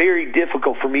it's very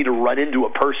difficult for me to run into a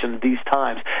person at these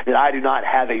times that I do not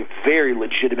have a very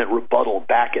legitimate rebuttal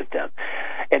back at them.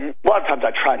 And a lot of times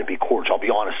I try to be cordial, I'll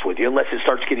be honest with you, unless it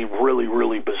starts getting really,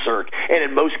 really berserk. And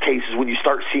in most cases, when you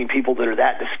start seeing people that are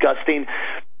that disgusting,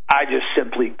 I just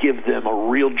simply give them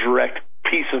a real direct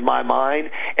piece of my mind,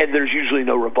 and there's usually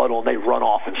no rebuttal, and they run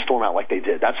off and storm out like they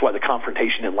did. That's why the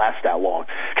confrontation didn't last that long,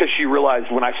 because she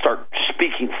realized when I start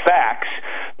speaking facts,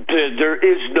 there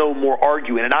is no more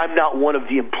arguing, and I'm not one of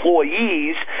the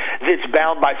employees that's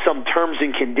bound by some terms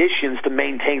and conditions to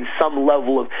maintain some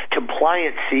level of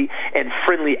compliancy and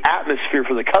friendly atmosphere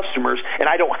for the customers, and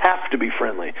I don't have to be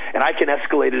friendly, and I can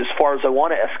escalate it as far as I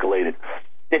want to escalate it.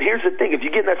 And here's the thing, if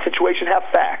you get in that situation, have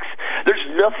facts. There's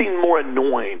nothing more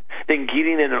annoying than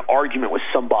getting in an argument with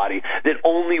somebody that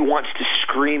only wants to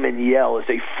scream and yell as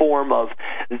a form of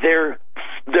their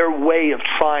way of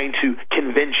trying to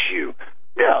convince you.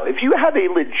 No, if you have a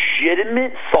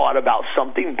legitimate thought about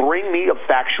something, bring me a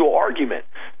factual argument.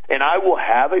 And I will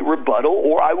have a rebuttal,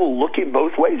 or I will look in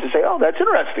both ways and say, oh, that's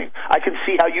interesting. I can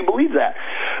see how you believe that.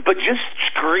 But just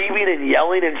screaming and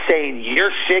yelling and saying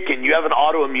you're sick and you have an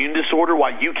autoimmune disorder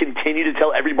while you continue to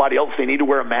tell everybody else they need to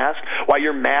wear a mask, while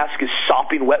your mask is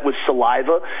sopping wet with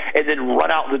saliva, and then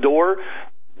run out the door,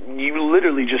 you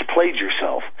literally just played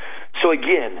yourself. So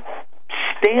again,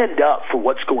 stand up for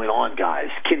what's going on, guys.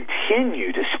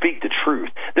 Continue to speak the truth.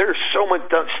 There's so much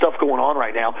stuff going on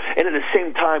right now, and at the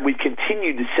same time, we've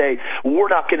continued to say, we're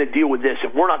not going to deal with this,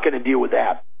 and we're not going to deal with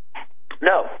that.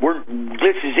 No,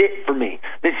 this is it for me.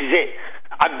 This is it.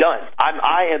 I'm done.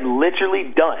 I am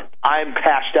literally done. I'm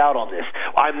cashed out on this.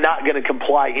 I'm not going to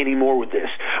comply anymore with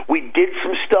this. We did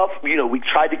some stuff. We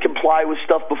tried to comply with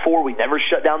stuff before. We never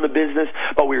shut down the business,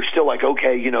 but we were still like,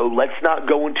 okay, let's not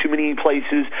go in too many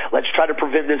places. Let's try to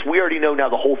prevent this. We already know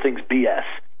now the whole thing's BS.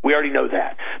 We already know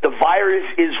that. The virus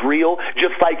is real,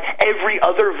 just like every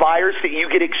other virus that you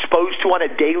get exposed to on a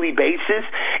daily basis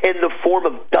in the form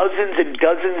of dozens and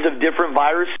dozens of different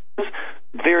viruses.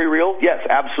 Very real? Yes,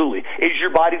 absolutely. Is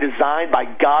your body designed by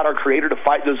God, our Creator, to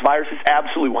fight those viruses?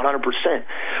 Absolutely, 100%.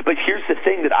 But here's the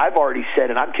thing that I've already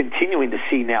said, and I'm continuing to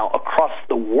see now across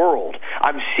the world.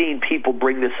 I'm seeing people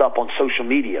bring this up on social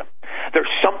media.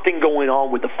 There's something going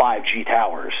on with the 5G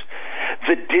towers.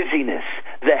 The dizziness,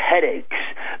 the headaches,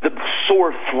 the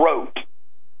sore throat.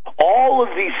 All of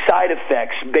these side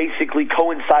effects basically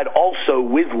coincide also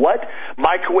with what?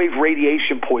 Microwave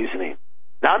radiation poisoning.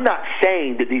 Now, I'm not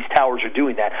saying that these towers are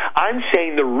doing that. I'm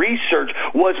saying the research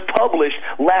was published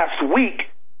last week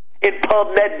in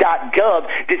PubMed.gov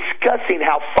discussing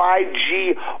how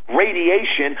 5G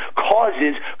radiation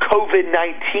causes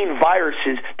COVID-19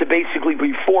 viruses to basically be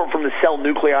formed from the cell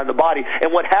nuclei in the body. And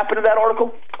what happened to that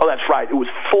article? Oh, that's right. It was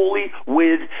fully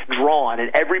withdrawn. And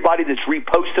everybody that's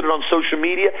reposted it on social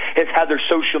media has had their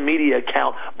social media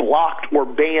account blocked or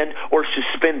banned or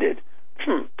suspended.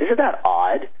 Isn't that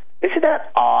odd? Isn't that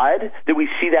odd that we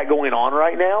see that going on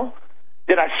right now?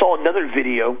 Then I saw another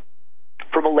video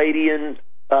from a lady in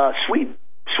Sweden.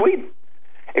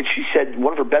 And she said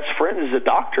one of her best friends is a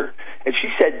doctor. And she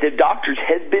said the doctors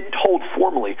had been told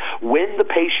formally, when the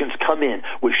patients come in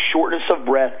with shortness of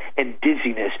breath and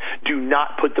dizziness, do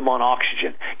not put them on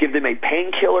oxygen. Give them a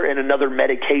painkiller and another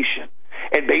medication.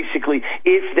 And basically,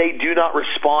 if they do not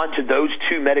respond to those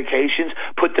two medications,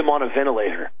 put them on a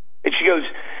ventilator. And she goes,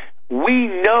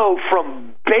 We know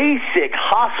from basic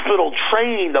hospital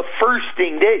training, the first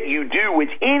thing that you do with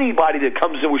anybody that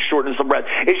comes in with shortness of breath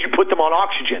is you put them on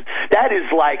oxygen. That is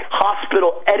like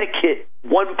hospital etiquette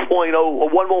 1.0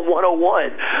 or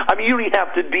 101. I mean, you don't even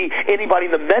have to be anybody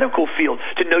in the medical field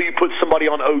to know you put somebody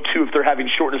on O2 if they're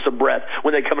having shortness of breath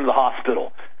when they come into the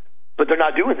hospital. But they're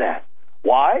not doing that.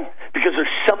 Why? Because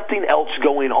there's something else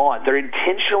going on. They're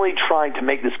intentionally trying to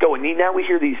make this go. And now we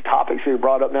hear these topics that are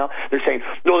brought up now. They're saying,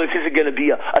 no, this isn't going to be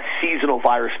a seasonal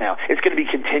virus now. It's going to be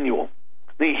continual.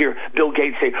 Then you hear Bill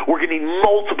Gates say, we're going to need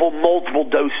multiple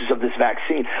doses of this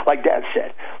vaccine. Like Dad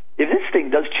said, if this thing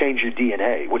does change your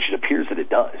DNA, which it appears that it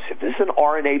does, if this is an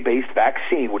RNA-based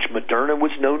vaccine, which Moderna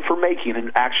was known for making and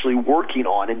actually working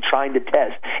on and trying to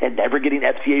test and never getting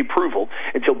FDA approval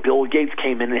until Bill Gates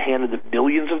came in and handed them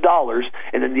millions of dollars,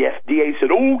 and then the FDA said,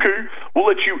 oh, okay, we'll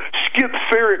let you skip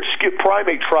ferret, skip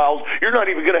primate trials. You're not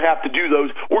even going to have to do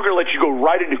those. We're going to let you go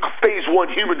right into phase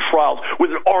 1 human trials with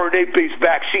an RNA-based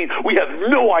vaccine. We have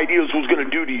no idea what it's going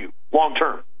to do to you long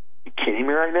term. Are you kidding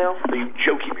me right now? Are you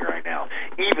joking me right now?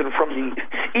 Even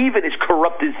as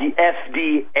corrupt as the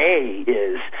FDA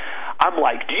is, I'm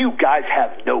like, do you guys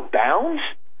have no bounds?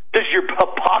 Does your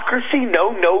hypocrisy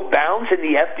know no bounds in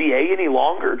the FDA any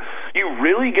longer? You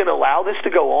really going to allow this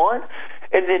to go on?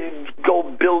 And then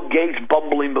Bill Gates,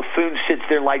 bumbling buffoon, sits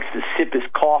there and likes to sip his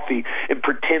coffee and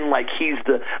pretend like he's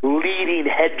the leading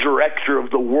head director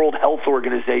of the World Health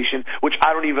Organization, which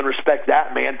I don't even respect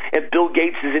that man. And Bill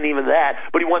Gates isn't even that,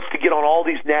 but he wants to get on all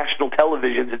these national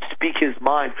televisions and speak his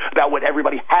mind about what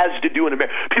everybody has to do in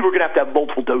America. People are going to have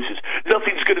multiple doses.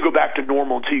 Nothing's going to go back to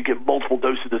normal until you get multiple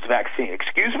doses of this vaccine.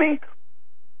 Excuse me?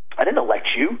 I didn't elect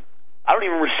you. I don't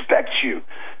even respect you.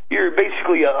 You're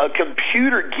basically a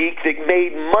computer geek that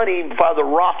made money by the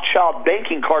Rothschild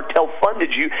banking cartel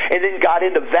funded you and then got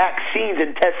into vaccines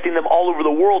and testing them all over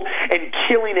the world and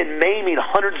killing and maiming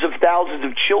hundreds of thousands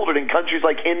of children in countries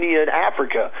like India and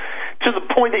Africa, to the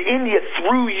point that India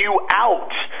threw you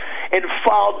out and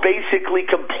filed basically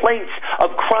complaints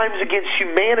of crimes against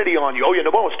humanity on you. Oh, yeah,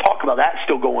 nobody wants to talk about that.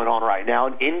 Still going on right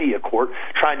now in India court,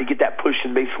 trying to get that pushed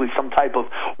in basically some type of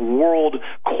world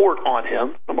court on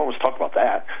him. Nobody wants to talk about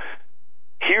that.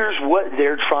 Here's what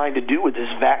they're trying to do with this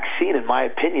vaccine, in my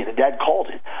opinion, and Dad called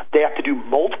it. They have to do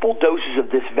multiple doses of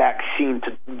this vaccine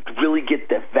to really get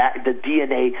the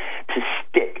DNA to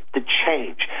stick, to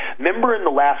change. Remember in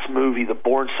the last movie, The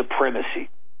Bourne Supremacy,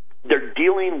 they're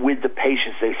dealing with the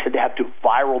patients. They said they have to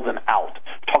viral them out.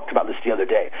 I talked about this the other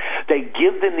day. They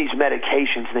give them these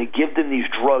medications, and they give them these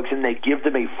drugs, and they give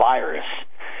them a virus.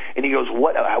 And he goes,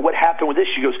 what happened with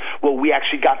this? She goes, well, we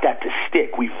actually got that to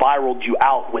stick. We viraled you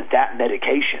out with that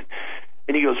medication.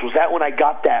 And he goes, was that when I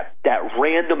got that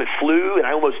random flu and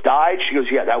I almost died? She goes,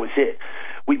 yeah, that was it.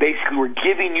 We basically were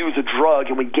giving you the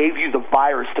drug, and we gave you the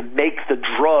virus to make the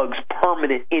drugs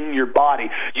permanent in your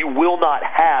body. You will not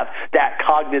have that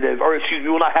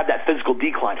you will not have that physical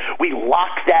decline. We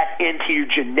locked that into your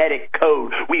genetic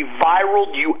code. We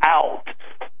viraled you out.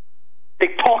 They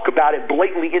talk about it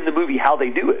blatantly in the movie how they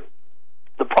do it.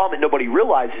 The problem that nobody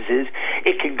realizes is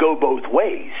it can go both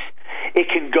ways. It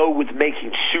can go with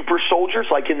making super soldiers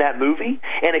like in that movie,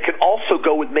 and it can also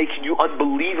go with making you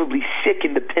unbelievably sick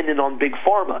and dependent on Big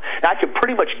Pharma. Now, I can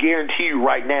pretty much guarantee you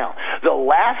right now, the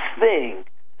last thing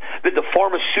that the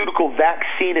pharmaceutical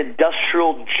vaccine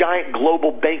industrial giant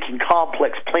global banking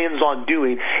complex plans on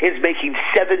doing is making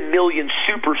 7 million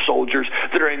super soldiers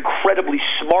that are incredibly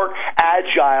smart,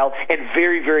 agile, and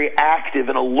very, very active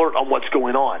and alert on what's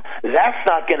going on. That's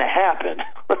not going to happen.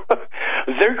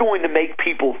 They're going to make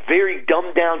people very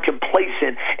dumbed down,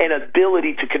 complacent, and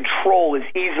ability to control as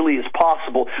easily as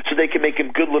possible so they can make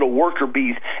them good little worker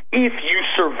bees if you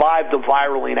survive the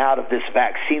viraling out of this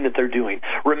vaccine that they're doing.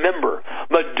 Remember,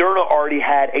 Moderna already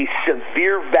had a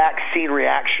severe vaccine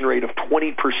reaction rate of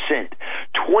 20%. 20%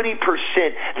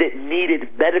 that needed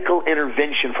medical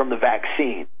intervention from the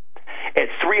vaccine. At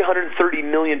 330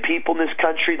 million people in this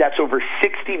country, that's over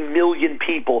 60 million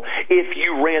people if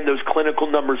you ran those clinical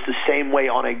numbers the same way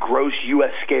on a gross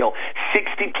U.S. scale.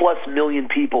 60-plus million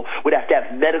people would have to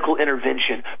have medical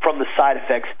intervention from the side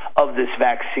effects of this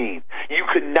vaccine. You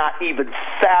could not even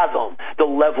fathom the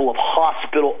level of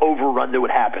hospital overrun that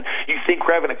would happen. You think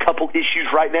we're having a couple issues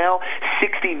right now?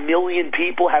 60 million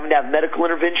people having to have medical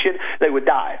intervention? They would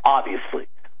die, obviously.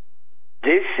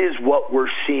 This is what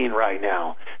we're seeing right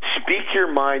now. Speak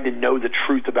your mind and know the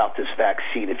truth about this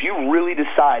vaccine. If you really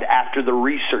decide after the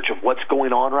research of what's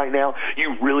going on right now,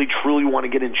 you really truly want to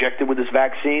get injected with this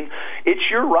vaccine, it's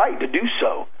your right to do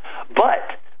so. But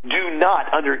do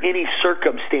not, under any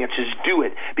circumstances, do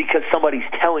it because somebody's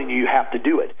telling you you have to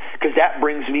do it. Because that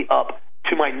brings me up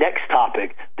to my next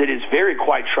topic that is very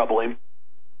quite troubling.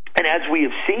 And as we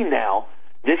have seen now,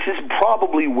 this is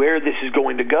probably where this is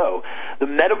going to go. The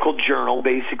medical journal,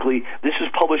 basically, this was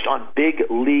published on Big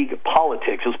League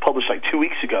Politics. It was published like 2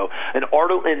 weeks ago. An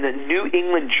article in the New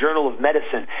England Journal of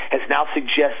Medicine has now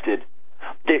suggested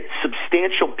that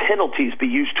substantial penalties be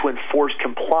used to enforce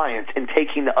compliance in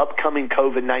taking the upcoming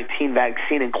COVID-19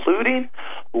 vaccine, including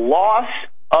loss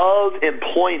of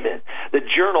employment. The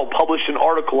Journal published an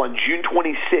article on June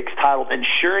 26 titled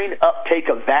Ensuring Uptake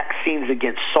of Vaccines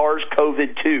Against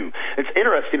SARS-CoV-2. It's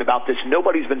interesting about this.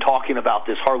 Nobody's been talking about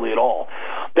this hardly at all.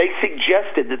 They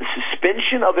suggested that the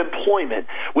suspension of employment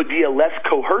would be a less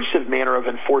coercive manner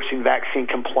of enforcing vaccine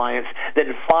compliance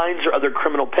than fines or other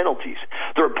criminal penalties.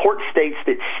 The report states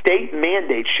that state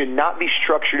mandates should not be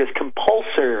structured as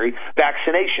compulsory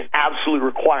vaccination, absolute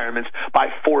requirements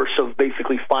by force of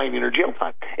basically fining or jail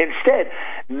time. Instead,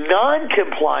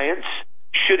 non-compliance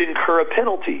should incur a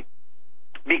penalty.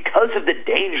 Because of the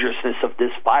dangerousness of this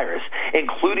virus,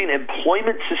 including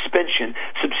employment suspension,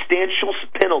 substantial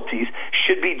penalties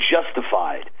should be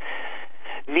justified.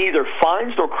 Neither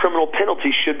fines nor criminal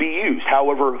penalties should be used.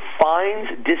 However, fines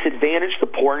disadvantage the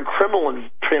poor and criminal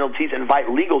penalties invite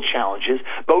legal challenges.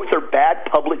 Both are bad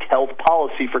public health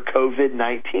policy for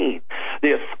COVID-19.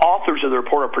 The authors of the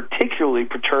report are particularly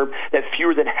perturbed that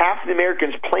fewer than half of the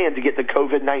Americans plan to get the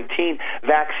COVID-19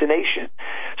 vaccination.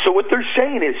 So what they're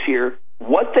saying is here,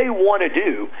 what they want to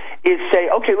do is say,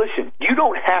 okay, listen, you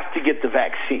don't have to get the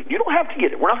vaccine. You don't have to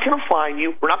get it. We're not going to fine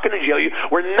you. We're not going to jail you.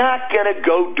 We're not going to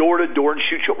go door to door and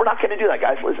shoot you. We're not going to do that,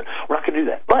 guys. Listen, we're not going to do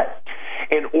that. But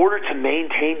in order to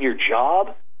maintain your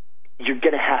job, you're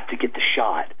going to have to get the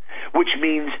shot, which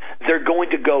means they're going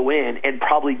to go in and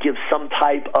probably give some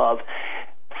type of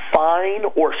fine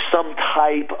or some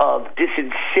type of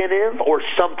disincentive or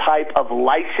some type of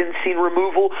licensing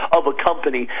removal of a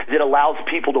company that allows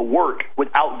people to work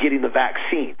without getting the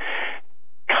vaccine.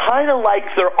 Kind of like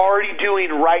they're already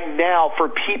doing right now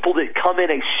for people that come in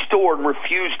a store and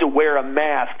refuse to wear a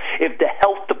mask. If the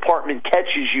health department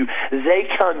catches you, they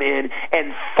come in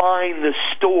and fine the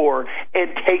store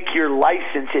and take your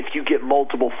license if you get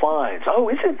multiple fines. Oh,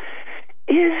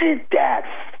 isn't that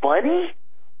funny?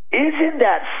 Isn't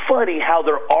that funny how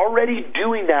they're already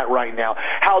doing that right now?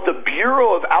 How the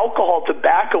Bureau of Alcohol,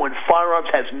 Tobacco, and Firearms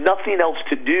has nothing else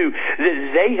to do that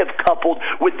they have coupled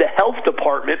with the health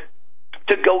department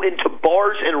to go into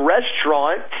bars and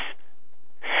restaurants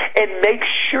and make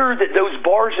sure that those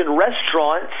bars and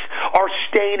restaurants are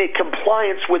staying in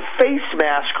compliance with face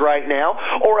masks right now,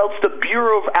 or else the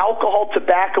Bureau of Alcohol,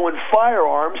 Tobacco, and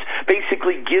Firearms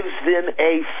basically gives them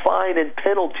a fine and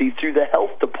penalty through the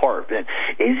health department.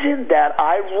 Isn't that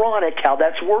ironic how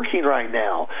that's working right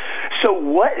now? So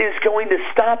what is going to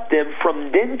stop them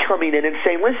from then coming in and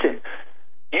saying, listen,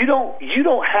 you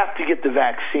don't have to get the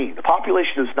vaccine. The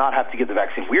population does not have to get the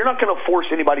vaccine. We're not going to force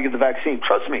anybody to get the vaccine.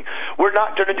 Trust me, we're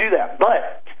not going to do that.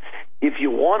 But if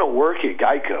you want to work at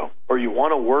Geico, or you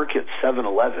want to work at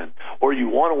 7-Eleven, or you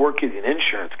want to work at an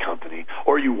insurance company,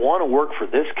 or you want to work for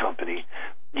this company,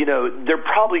 they're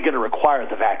probably going to require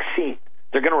the vaccine.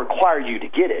 They're going to require you to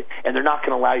get it, and they're not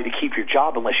going to allow you to keep your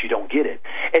job unless you don't get it.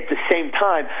 At the same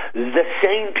time, the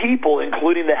same people,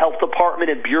 including the health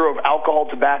department and Bureau of Alcohol,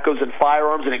 Tobaccos, and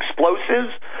Firearms and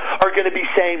Explosives, are going to be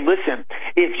saying, listen,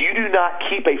 if you do not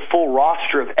keep a full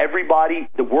roster of everybody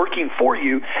working for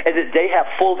you and that they have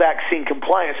full vaccine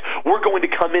compliance, we're going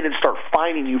to come in and start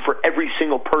fining you for every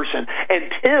single person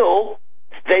until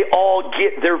they all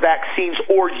get their vaccines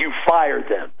or you fire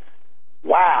them.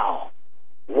 Wow.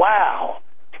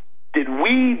 Did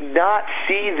we not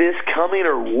see this coming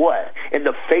or what? And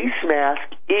the face mask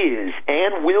is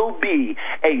and will be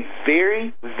a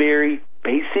very, very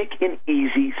basic and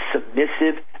easy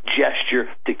submissive gesture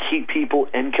to keep people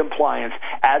in compliance.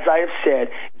 As I have said,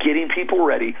 getting people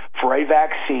ready for a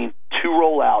vaccine to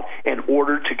roll out in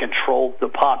order to control the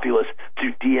populace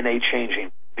through DNA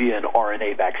changing via an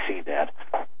RNA vaccine, Dad.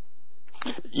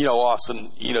 Austin,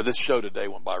 this show today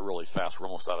went by really fast. We're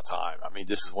almost out of time. I mean,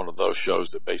 this is one of those shows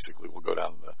that basically will go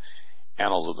down the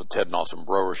annals of the Ted and Austin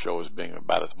Broer show as being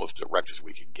about as most direct as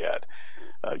we can get.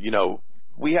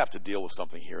 We have to deal with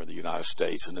something here in the United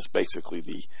States, and it's basically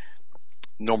the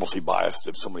normalcy bias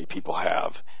that so many people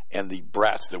have and the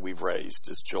brats that we've raised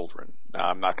as children. Now,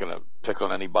 I'm not going to pick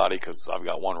on anybody because I've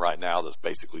got one right now that's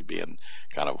basically being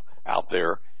kind of out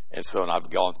there. And I've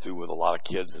gone through with a lot of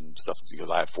kids and stuff because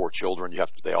I have 4 children.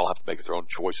 They all have to make their own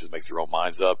choices, make their own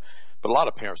minds up. But a lot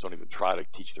of parents don't even try to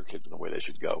teach their kids in the way they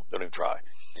should go. They don't even try.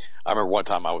 I remember one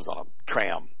time I was on a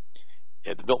tram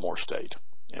at the Biltmore Estate,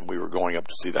 and we were going up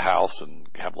to see the house and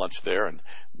have lunch there. And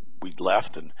we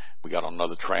left and we got on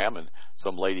another tram, and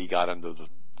some lady got into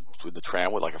the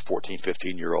tram with like a 14,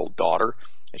 15-year-old daughter,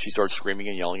 and she started screaming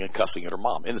and yelling and cussing at her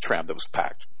mom in the tram that was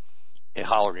packed, and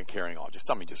hollering and carrying on,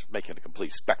 just making a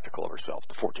complete spectacle of herself,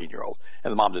 the 14-year-old.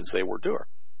 And the mom didn't say a word to her,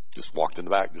 just walked in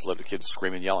the back, just let the kids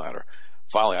scream and yelling at her.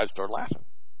 Finally, I just started laughing.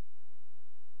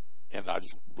 And I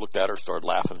just looked at her, started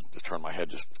laughing, just turned my head,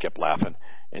 just kept laughing.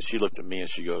 And she looked at me and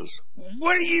she goes,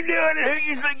 "What are you doing? Who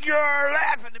you think you are,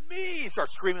 laughing at me?" And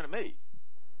started screaming at me.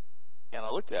 And I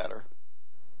looked at her,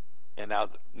 and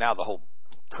now the whole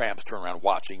tram's turned around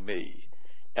watching me.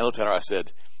 And I looked at her, I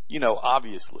said,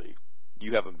 obviously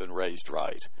you haven't been raised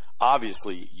right.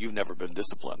 Obviously you've never been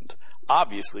disciplined.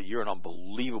 Obviously you're an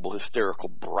unbelievable hysterical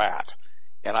brat.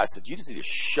 And I said, you just need to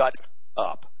shut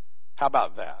up. How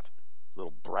about that?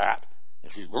 Little brat.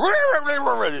 And she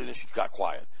got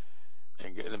quiet.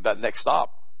 And about the next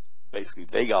stop, basically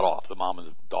they got off. The mom and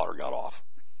the daughter got off.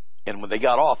 And when they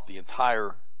got off, the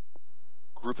entire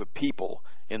group of people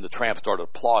in the tram started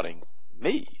applauding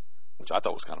me, which I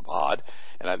thought was kind of odd.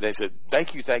 And they said,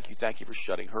 thank you for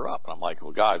shutting her up. And I'm like,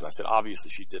 well, guys, I said, obviously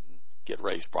she didn't get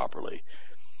raised properly.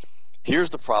 Here's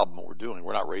the problem what we're doing.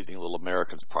 We're not raising little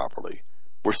Americans properly.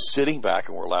 We're sitting back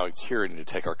and we're allowing tyranny to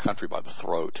take our country by the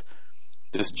throat.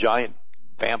 This giant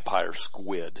vampire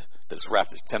squid that's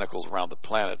wrapped its tentacles around the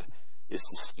planet is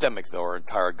systemic to our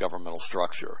entire governmental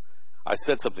structure. I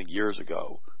said something years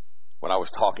ago when I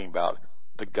was talking about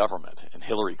the government and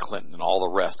Hillary Clinton and all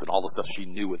the rest and all the stuff she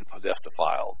knew with the Podesta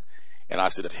files. And I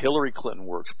said, if Hillary Clinton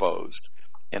were exposed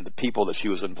and the people that she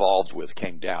was involved with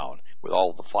came down with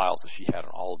all of the files that she had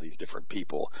on all of these different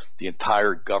people, the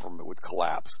entire government would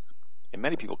collapse. And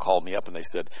many people called me up and they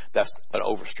said, that's an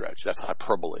overstretch. That's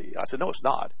hyperbole. I said, no, it's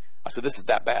not. I said, this is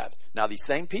that bad. Now, these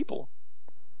same people,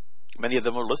 many of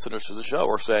them are listeners to the show,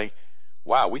 are saying,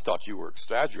 wow, we thought you were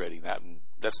exaggerating that. And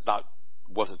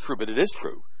wasn't true, but it is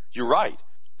true. You're right.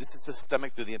 This is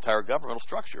systemic to the entire governmental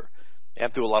structure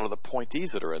and to a lot of the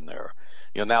appointees that are in there.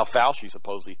 Now Fauci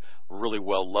supposedly really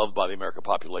well loved by the American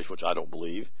population, which I don't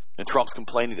believe. And Trump's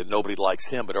complaining that nobody likes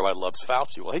him, but everybody loves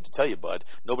Fauci. Well, I hate to tell you, bud,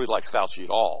 nobody likes Fauci at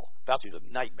all. Fauci's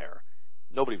a nightmare.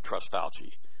 Nobody trusts Fauci.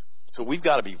 So we've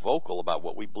got to be vocal about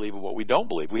what we believe and what we don't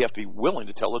believe. We have to be willing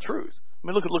to tell the truth. I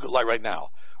mean, look at like right now.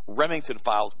 Remington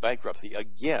files bankruptcy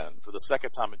again for the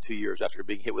second time in 2 years after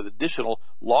being hit with additional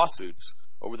lawsuits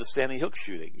over the Sandy Hook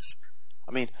shootings.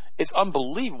 I mean, it's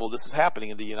unbelievable this is happening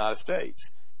in the United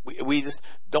States. We just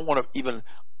don't want to even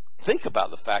think about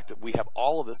the fact that we have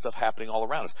all of this stuff happening all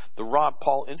around us. The Ron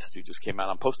Paul Institute just came out.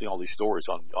 I'm posting all these stories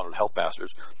on Health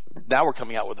Masters. Now we're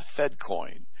coming out with a Fed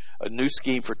coin, a new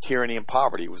scheme for tyranny and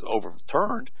poverty. It was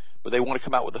overturned, but they want to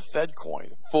come out with a Fed coin,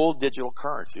 full digital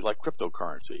currency like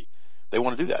cryptocurrency. They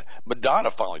want to do that.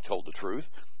 Madonna finally told the truth,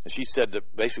 and she said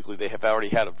that basically they have already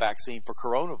had a vaccine for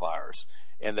coronavirus,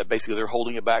 and that basically they're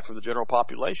holding it back from the general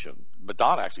population.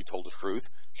 Madonna actually told the truth.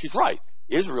 She's right.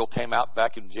 Israel came out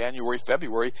back in January,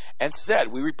 February, and said,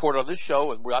 we reported on this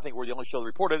show, and I think we're the only show that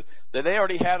reported, that they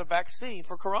already had a vaccine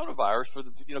for coronavirus for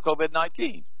the,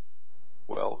 COVID-19.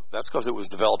 Well, that's because it was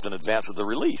developed in advance of the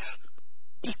release.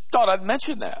 Just thought I'd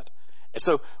mention that. And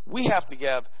so we have to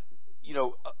have,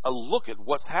 a look at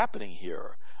what's happening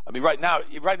here. I mean, right now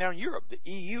in Europe, the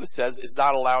EU says is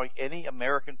not allowing any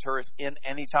American tourists in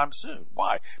anytime soon.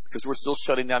 Why? Because we're still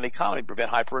shutting down the economy to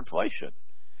prevent hyperinflation.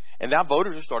 And now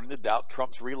voters are starting to doubt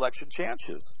Trump's reelection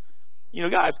chances.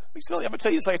 Guys, I'm going to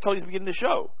tell you this like I told you at the beginning of the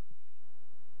show.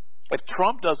 If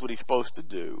Trump does what he's supposed to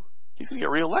do, he's going to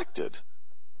get reelected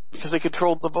because they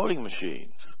control the voting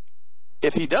machines.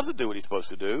 If he doesn't do what he's supposed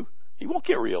to do, he won't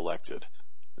get reelected.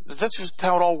 That's just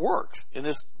how it all works in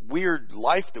this weird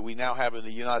life that we now have in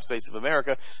the United States of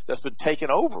America that's been taken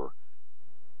over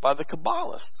by the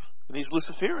Kabbalists and these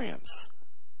Luciferians.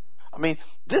 I mean,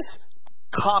 this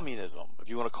communism, if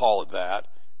you want to call it that,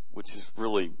 which is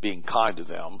really being kind to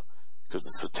them because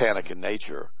it's satanic in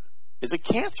nature, is a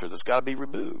cancer that's got to be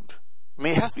removed. I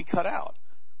mean, it has to be cut out.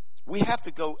 We have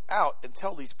to go out and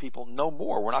tell these people no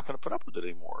more. We're not going to put up with it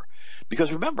anymore.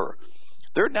 Because remember,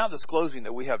 they're now disclosing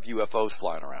that we have UFOs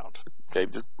flying around. Okay,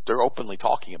 they're openly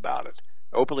talking about it.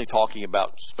 They're openly talking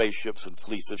about spaceships and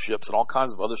fleets of ships and all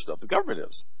kinds of other stuff. The government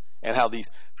is. And how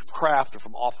these craft are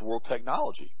from off-the-world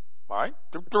technology. All right?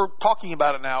 They're talking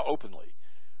about it now openly.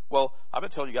 Well, I've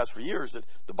been telling you guys for years that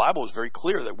the Bible is very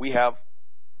clear that we have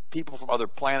people from other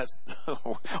planets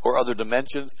or other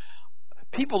dimensions,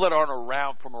 people that aren't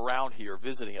around here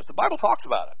visiting us. The Bible talks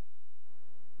about it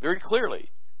very clearly.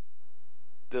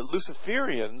 The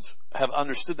Luciferians have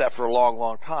understood that for a long,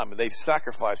 long time, and they've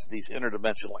sacrificed these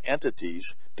interdimensional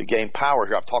entities to gain power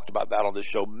here. I've talked about that on this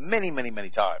show many, many, many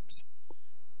times.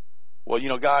 Well,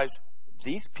 guys,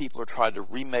 these people are trying to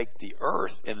remake the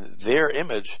earth in their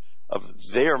image of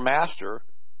their master,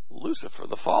 Lucifer,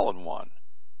 the fallen one.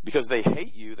 Because they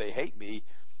hate you, they hate me.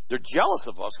 They're jealous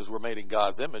of us because we're made in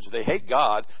God's image. They hate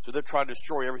God, so they're trying to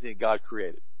destroy everything God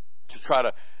created to try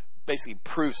to basically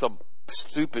prove some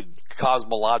stupid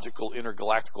cosmological,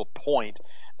 intergalactical point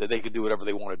that they can do whatever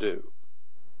they want to do.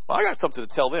 Well, I got something to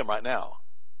tell them right now.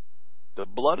 The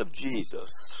blood of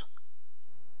Jesus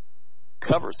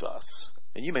covers us,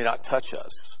 and you may not touch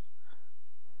us.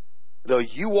 Though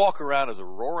you walk around as a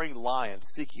roaring lion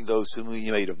seeking those whom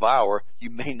you may devour,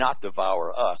 you may not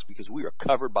devour us because we are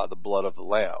covered by the blood of the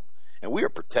Lamb, and we are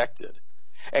protected.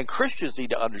 And Christians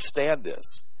need to understand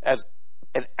this as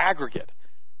an aggregate.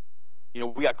 You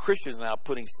know, we got Christians now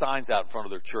putting signs out in front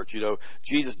of their church. You know,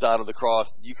 Jesus died on the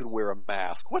cross. You can wear a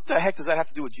mask. What the heck does that have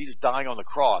to do with Jesus dying on the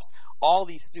cross? All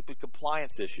these stupid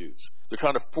compliance issues. They're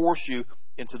trying to force you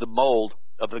into the mold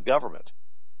of the government.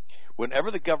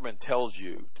 Whenever the government tells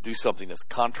you to do something that's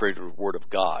contrary to the Word of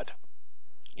God,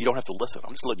 you don't have to listen.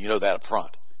 I'm just letting you know that up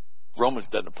front. Romans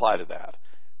doesn't apply to that.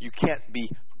 You can't be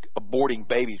aborting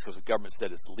babies because the government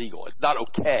said it's legal. It's not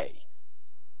okay.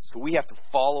 So we have to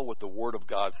follow what the Word of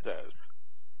God says.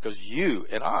 Because you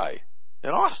and I,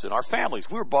 and Austin, our families,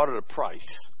 we were bought at a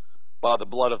price by the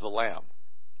blood of the Lamb.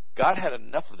 God had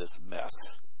enough of this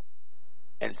mess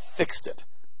and fixed it.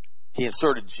 He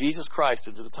inserted Jesus Christ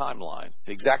into the timeline,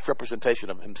 an exact representation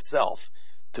of himself,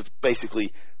 to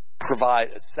basically provide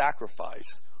a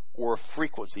sacrifice or a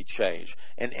frequency change,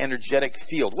 an energetic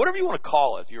field, whatever you want to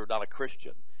call it if you're not a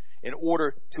Christian, in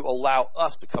order to allow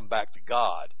us to come back to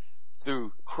God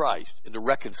through Christ and to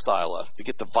reconcile us, to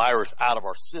get the virus out of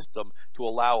our system, to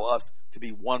allow us to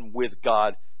be one with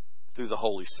God through the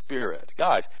Holy Spirit.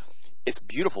 Guys, it's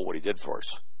beautiful what he did for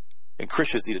us. And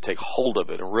Christians need to take hold of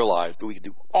it and realize that we can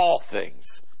do all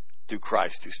things through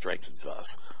Christ who strengthens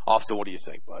us. Austin, what do you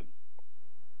think, bud?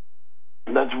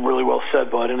 That's really well said,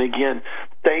 bud. And again,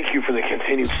 thank you for the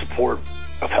continued support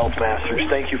of Health Masters.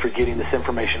 Thank you for getting this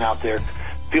information out there.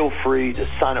 Feel free to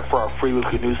sign up for our free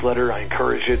weekly newsletter. I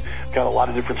encourage it. We've got a lot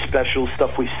of different specials,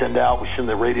 stuff we send out. We send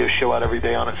the radio show out every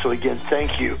day on it. So again,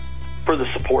 thank you for the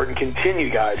support, and continue,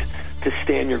 guys, to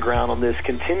stand your ground on this.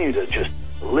 Continue to just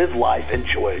live life,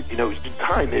 enjoy it. You know,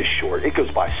 time is short. It goes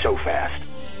by so fast.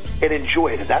 And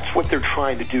enjoy it. And that's what they're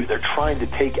trying to do. They're trying to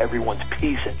take everyone's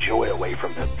peace and joy away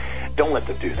from them. Don't let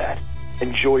them do that.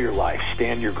 Enjoy your life.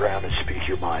 Stand your ground and speak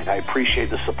your mind. I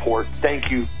appreciate the support. Thank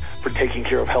you for taking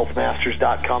care of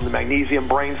healthmasters.com. The magnesium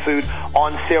brain food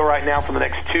on sale right now for the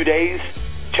next 2 days.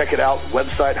 Check it out.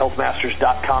 Website,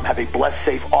 healthmasters.com. Have a blessed,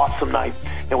 safe, awesome night.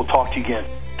 And we'll talk to you again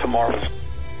tomorrow.